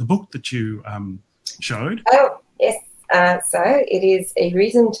information about the book that you showed. Oh, yes. So it is A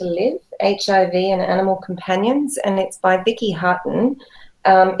Reason to Live, HIV and Animal Companions, and it's by Vicky Hutton.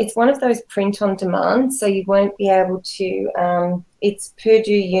 It's one of those print on demand, so you won't be able to, it's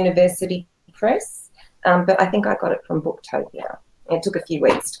Purdue University Press, but I think I got it from Booktopia. It took a few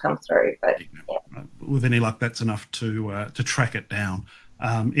weeks to come through, but yeah. With any luck, that's enough to track it down.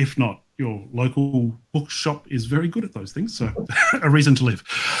 If not, your local bookshop is very good at those things, so a reason to live.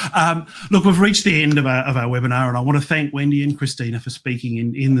 Look, we've reached the end of our webinar, and I want to thank Wendy and Kristina for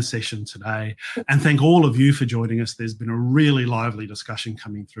speaking in the session today, and thank all of you for joining us. There's been a really lively discussion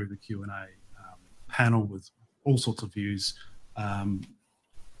coming through the Q&A panel with all sorts of views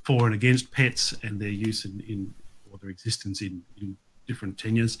for and against pets and their use in or their existence in different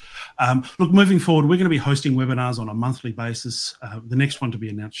tenures. Look, moving forward, we're going to be hosting webinars on a monthly basis. The next one to be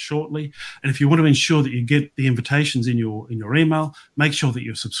announced shortly. And if you want to ensure that you get the invitations in your email, make sure that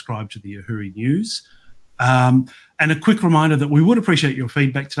you're subscribed to the AHURI news. And a quick reminder that we would appreciate your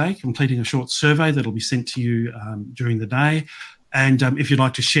feedback today, completing a short survey that'll be sent to you during the day. And if you'd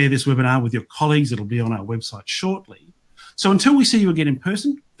like to share this webinar with your colleagues, it'll be on our website shortly. So until we see you again in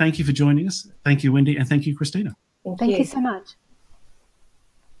person, thank you for joining us. Thank you, Wendy, and thank you, Kristina. Thank you so much.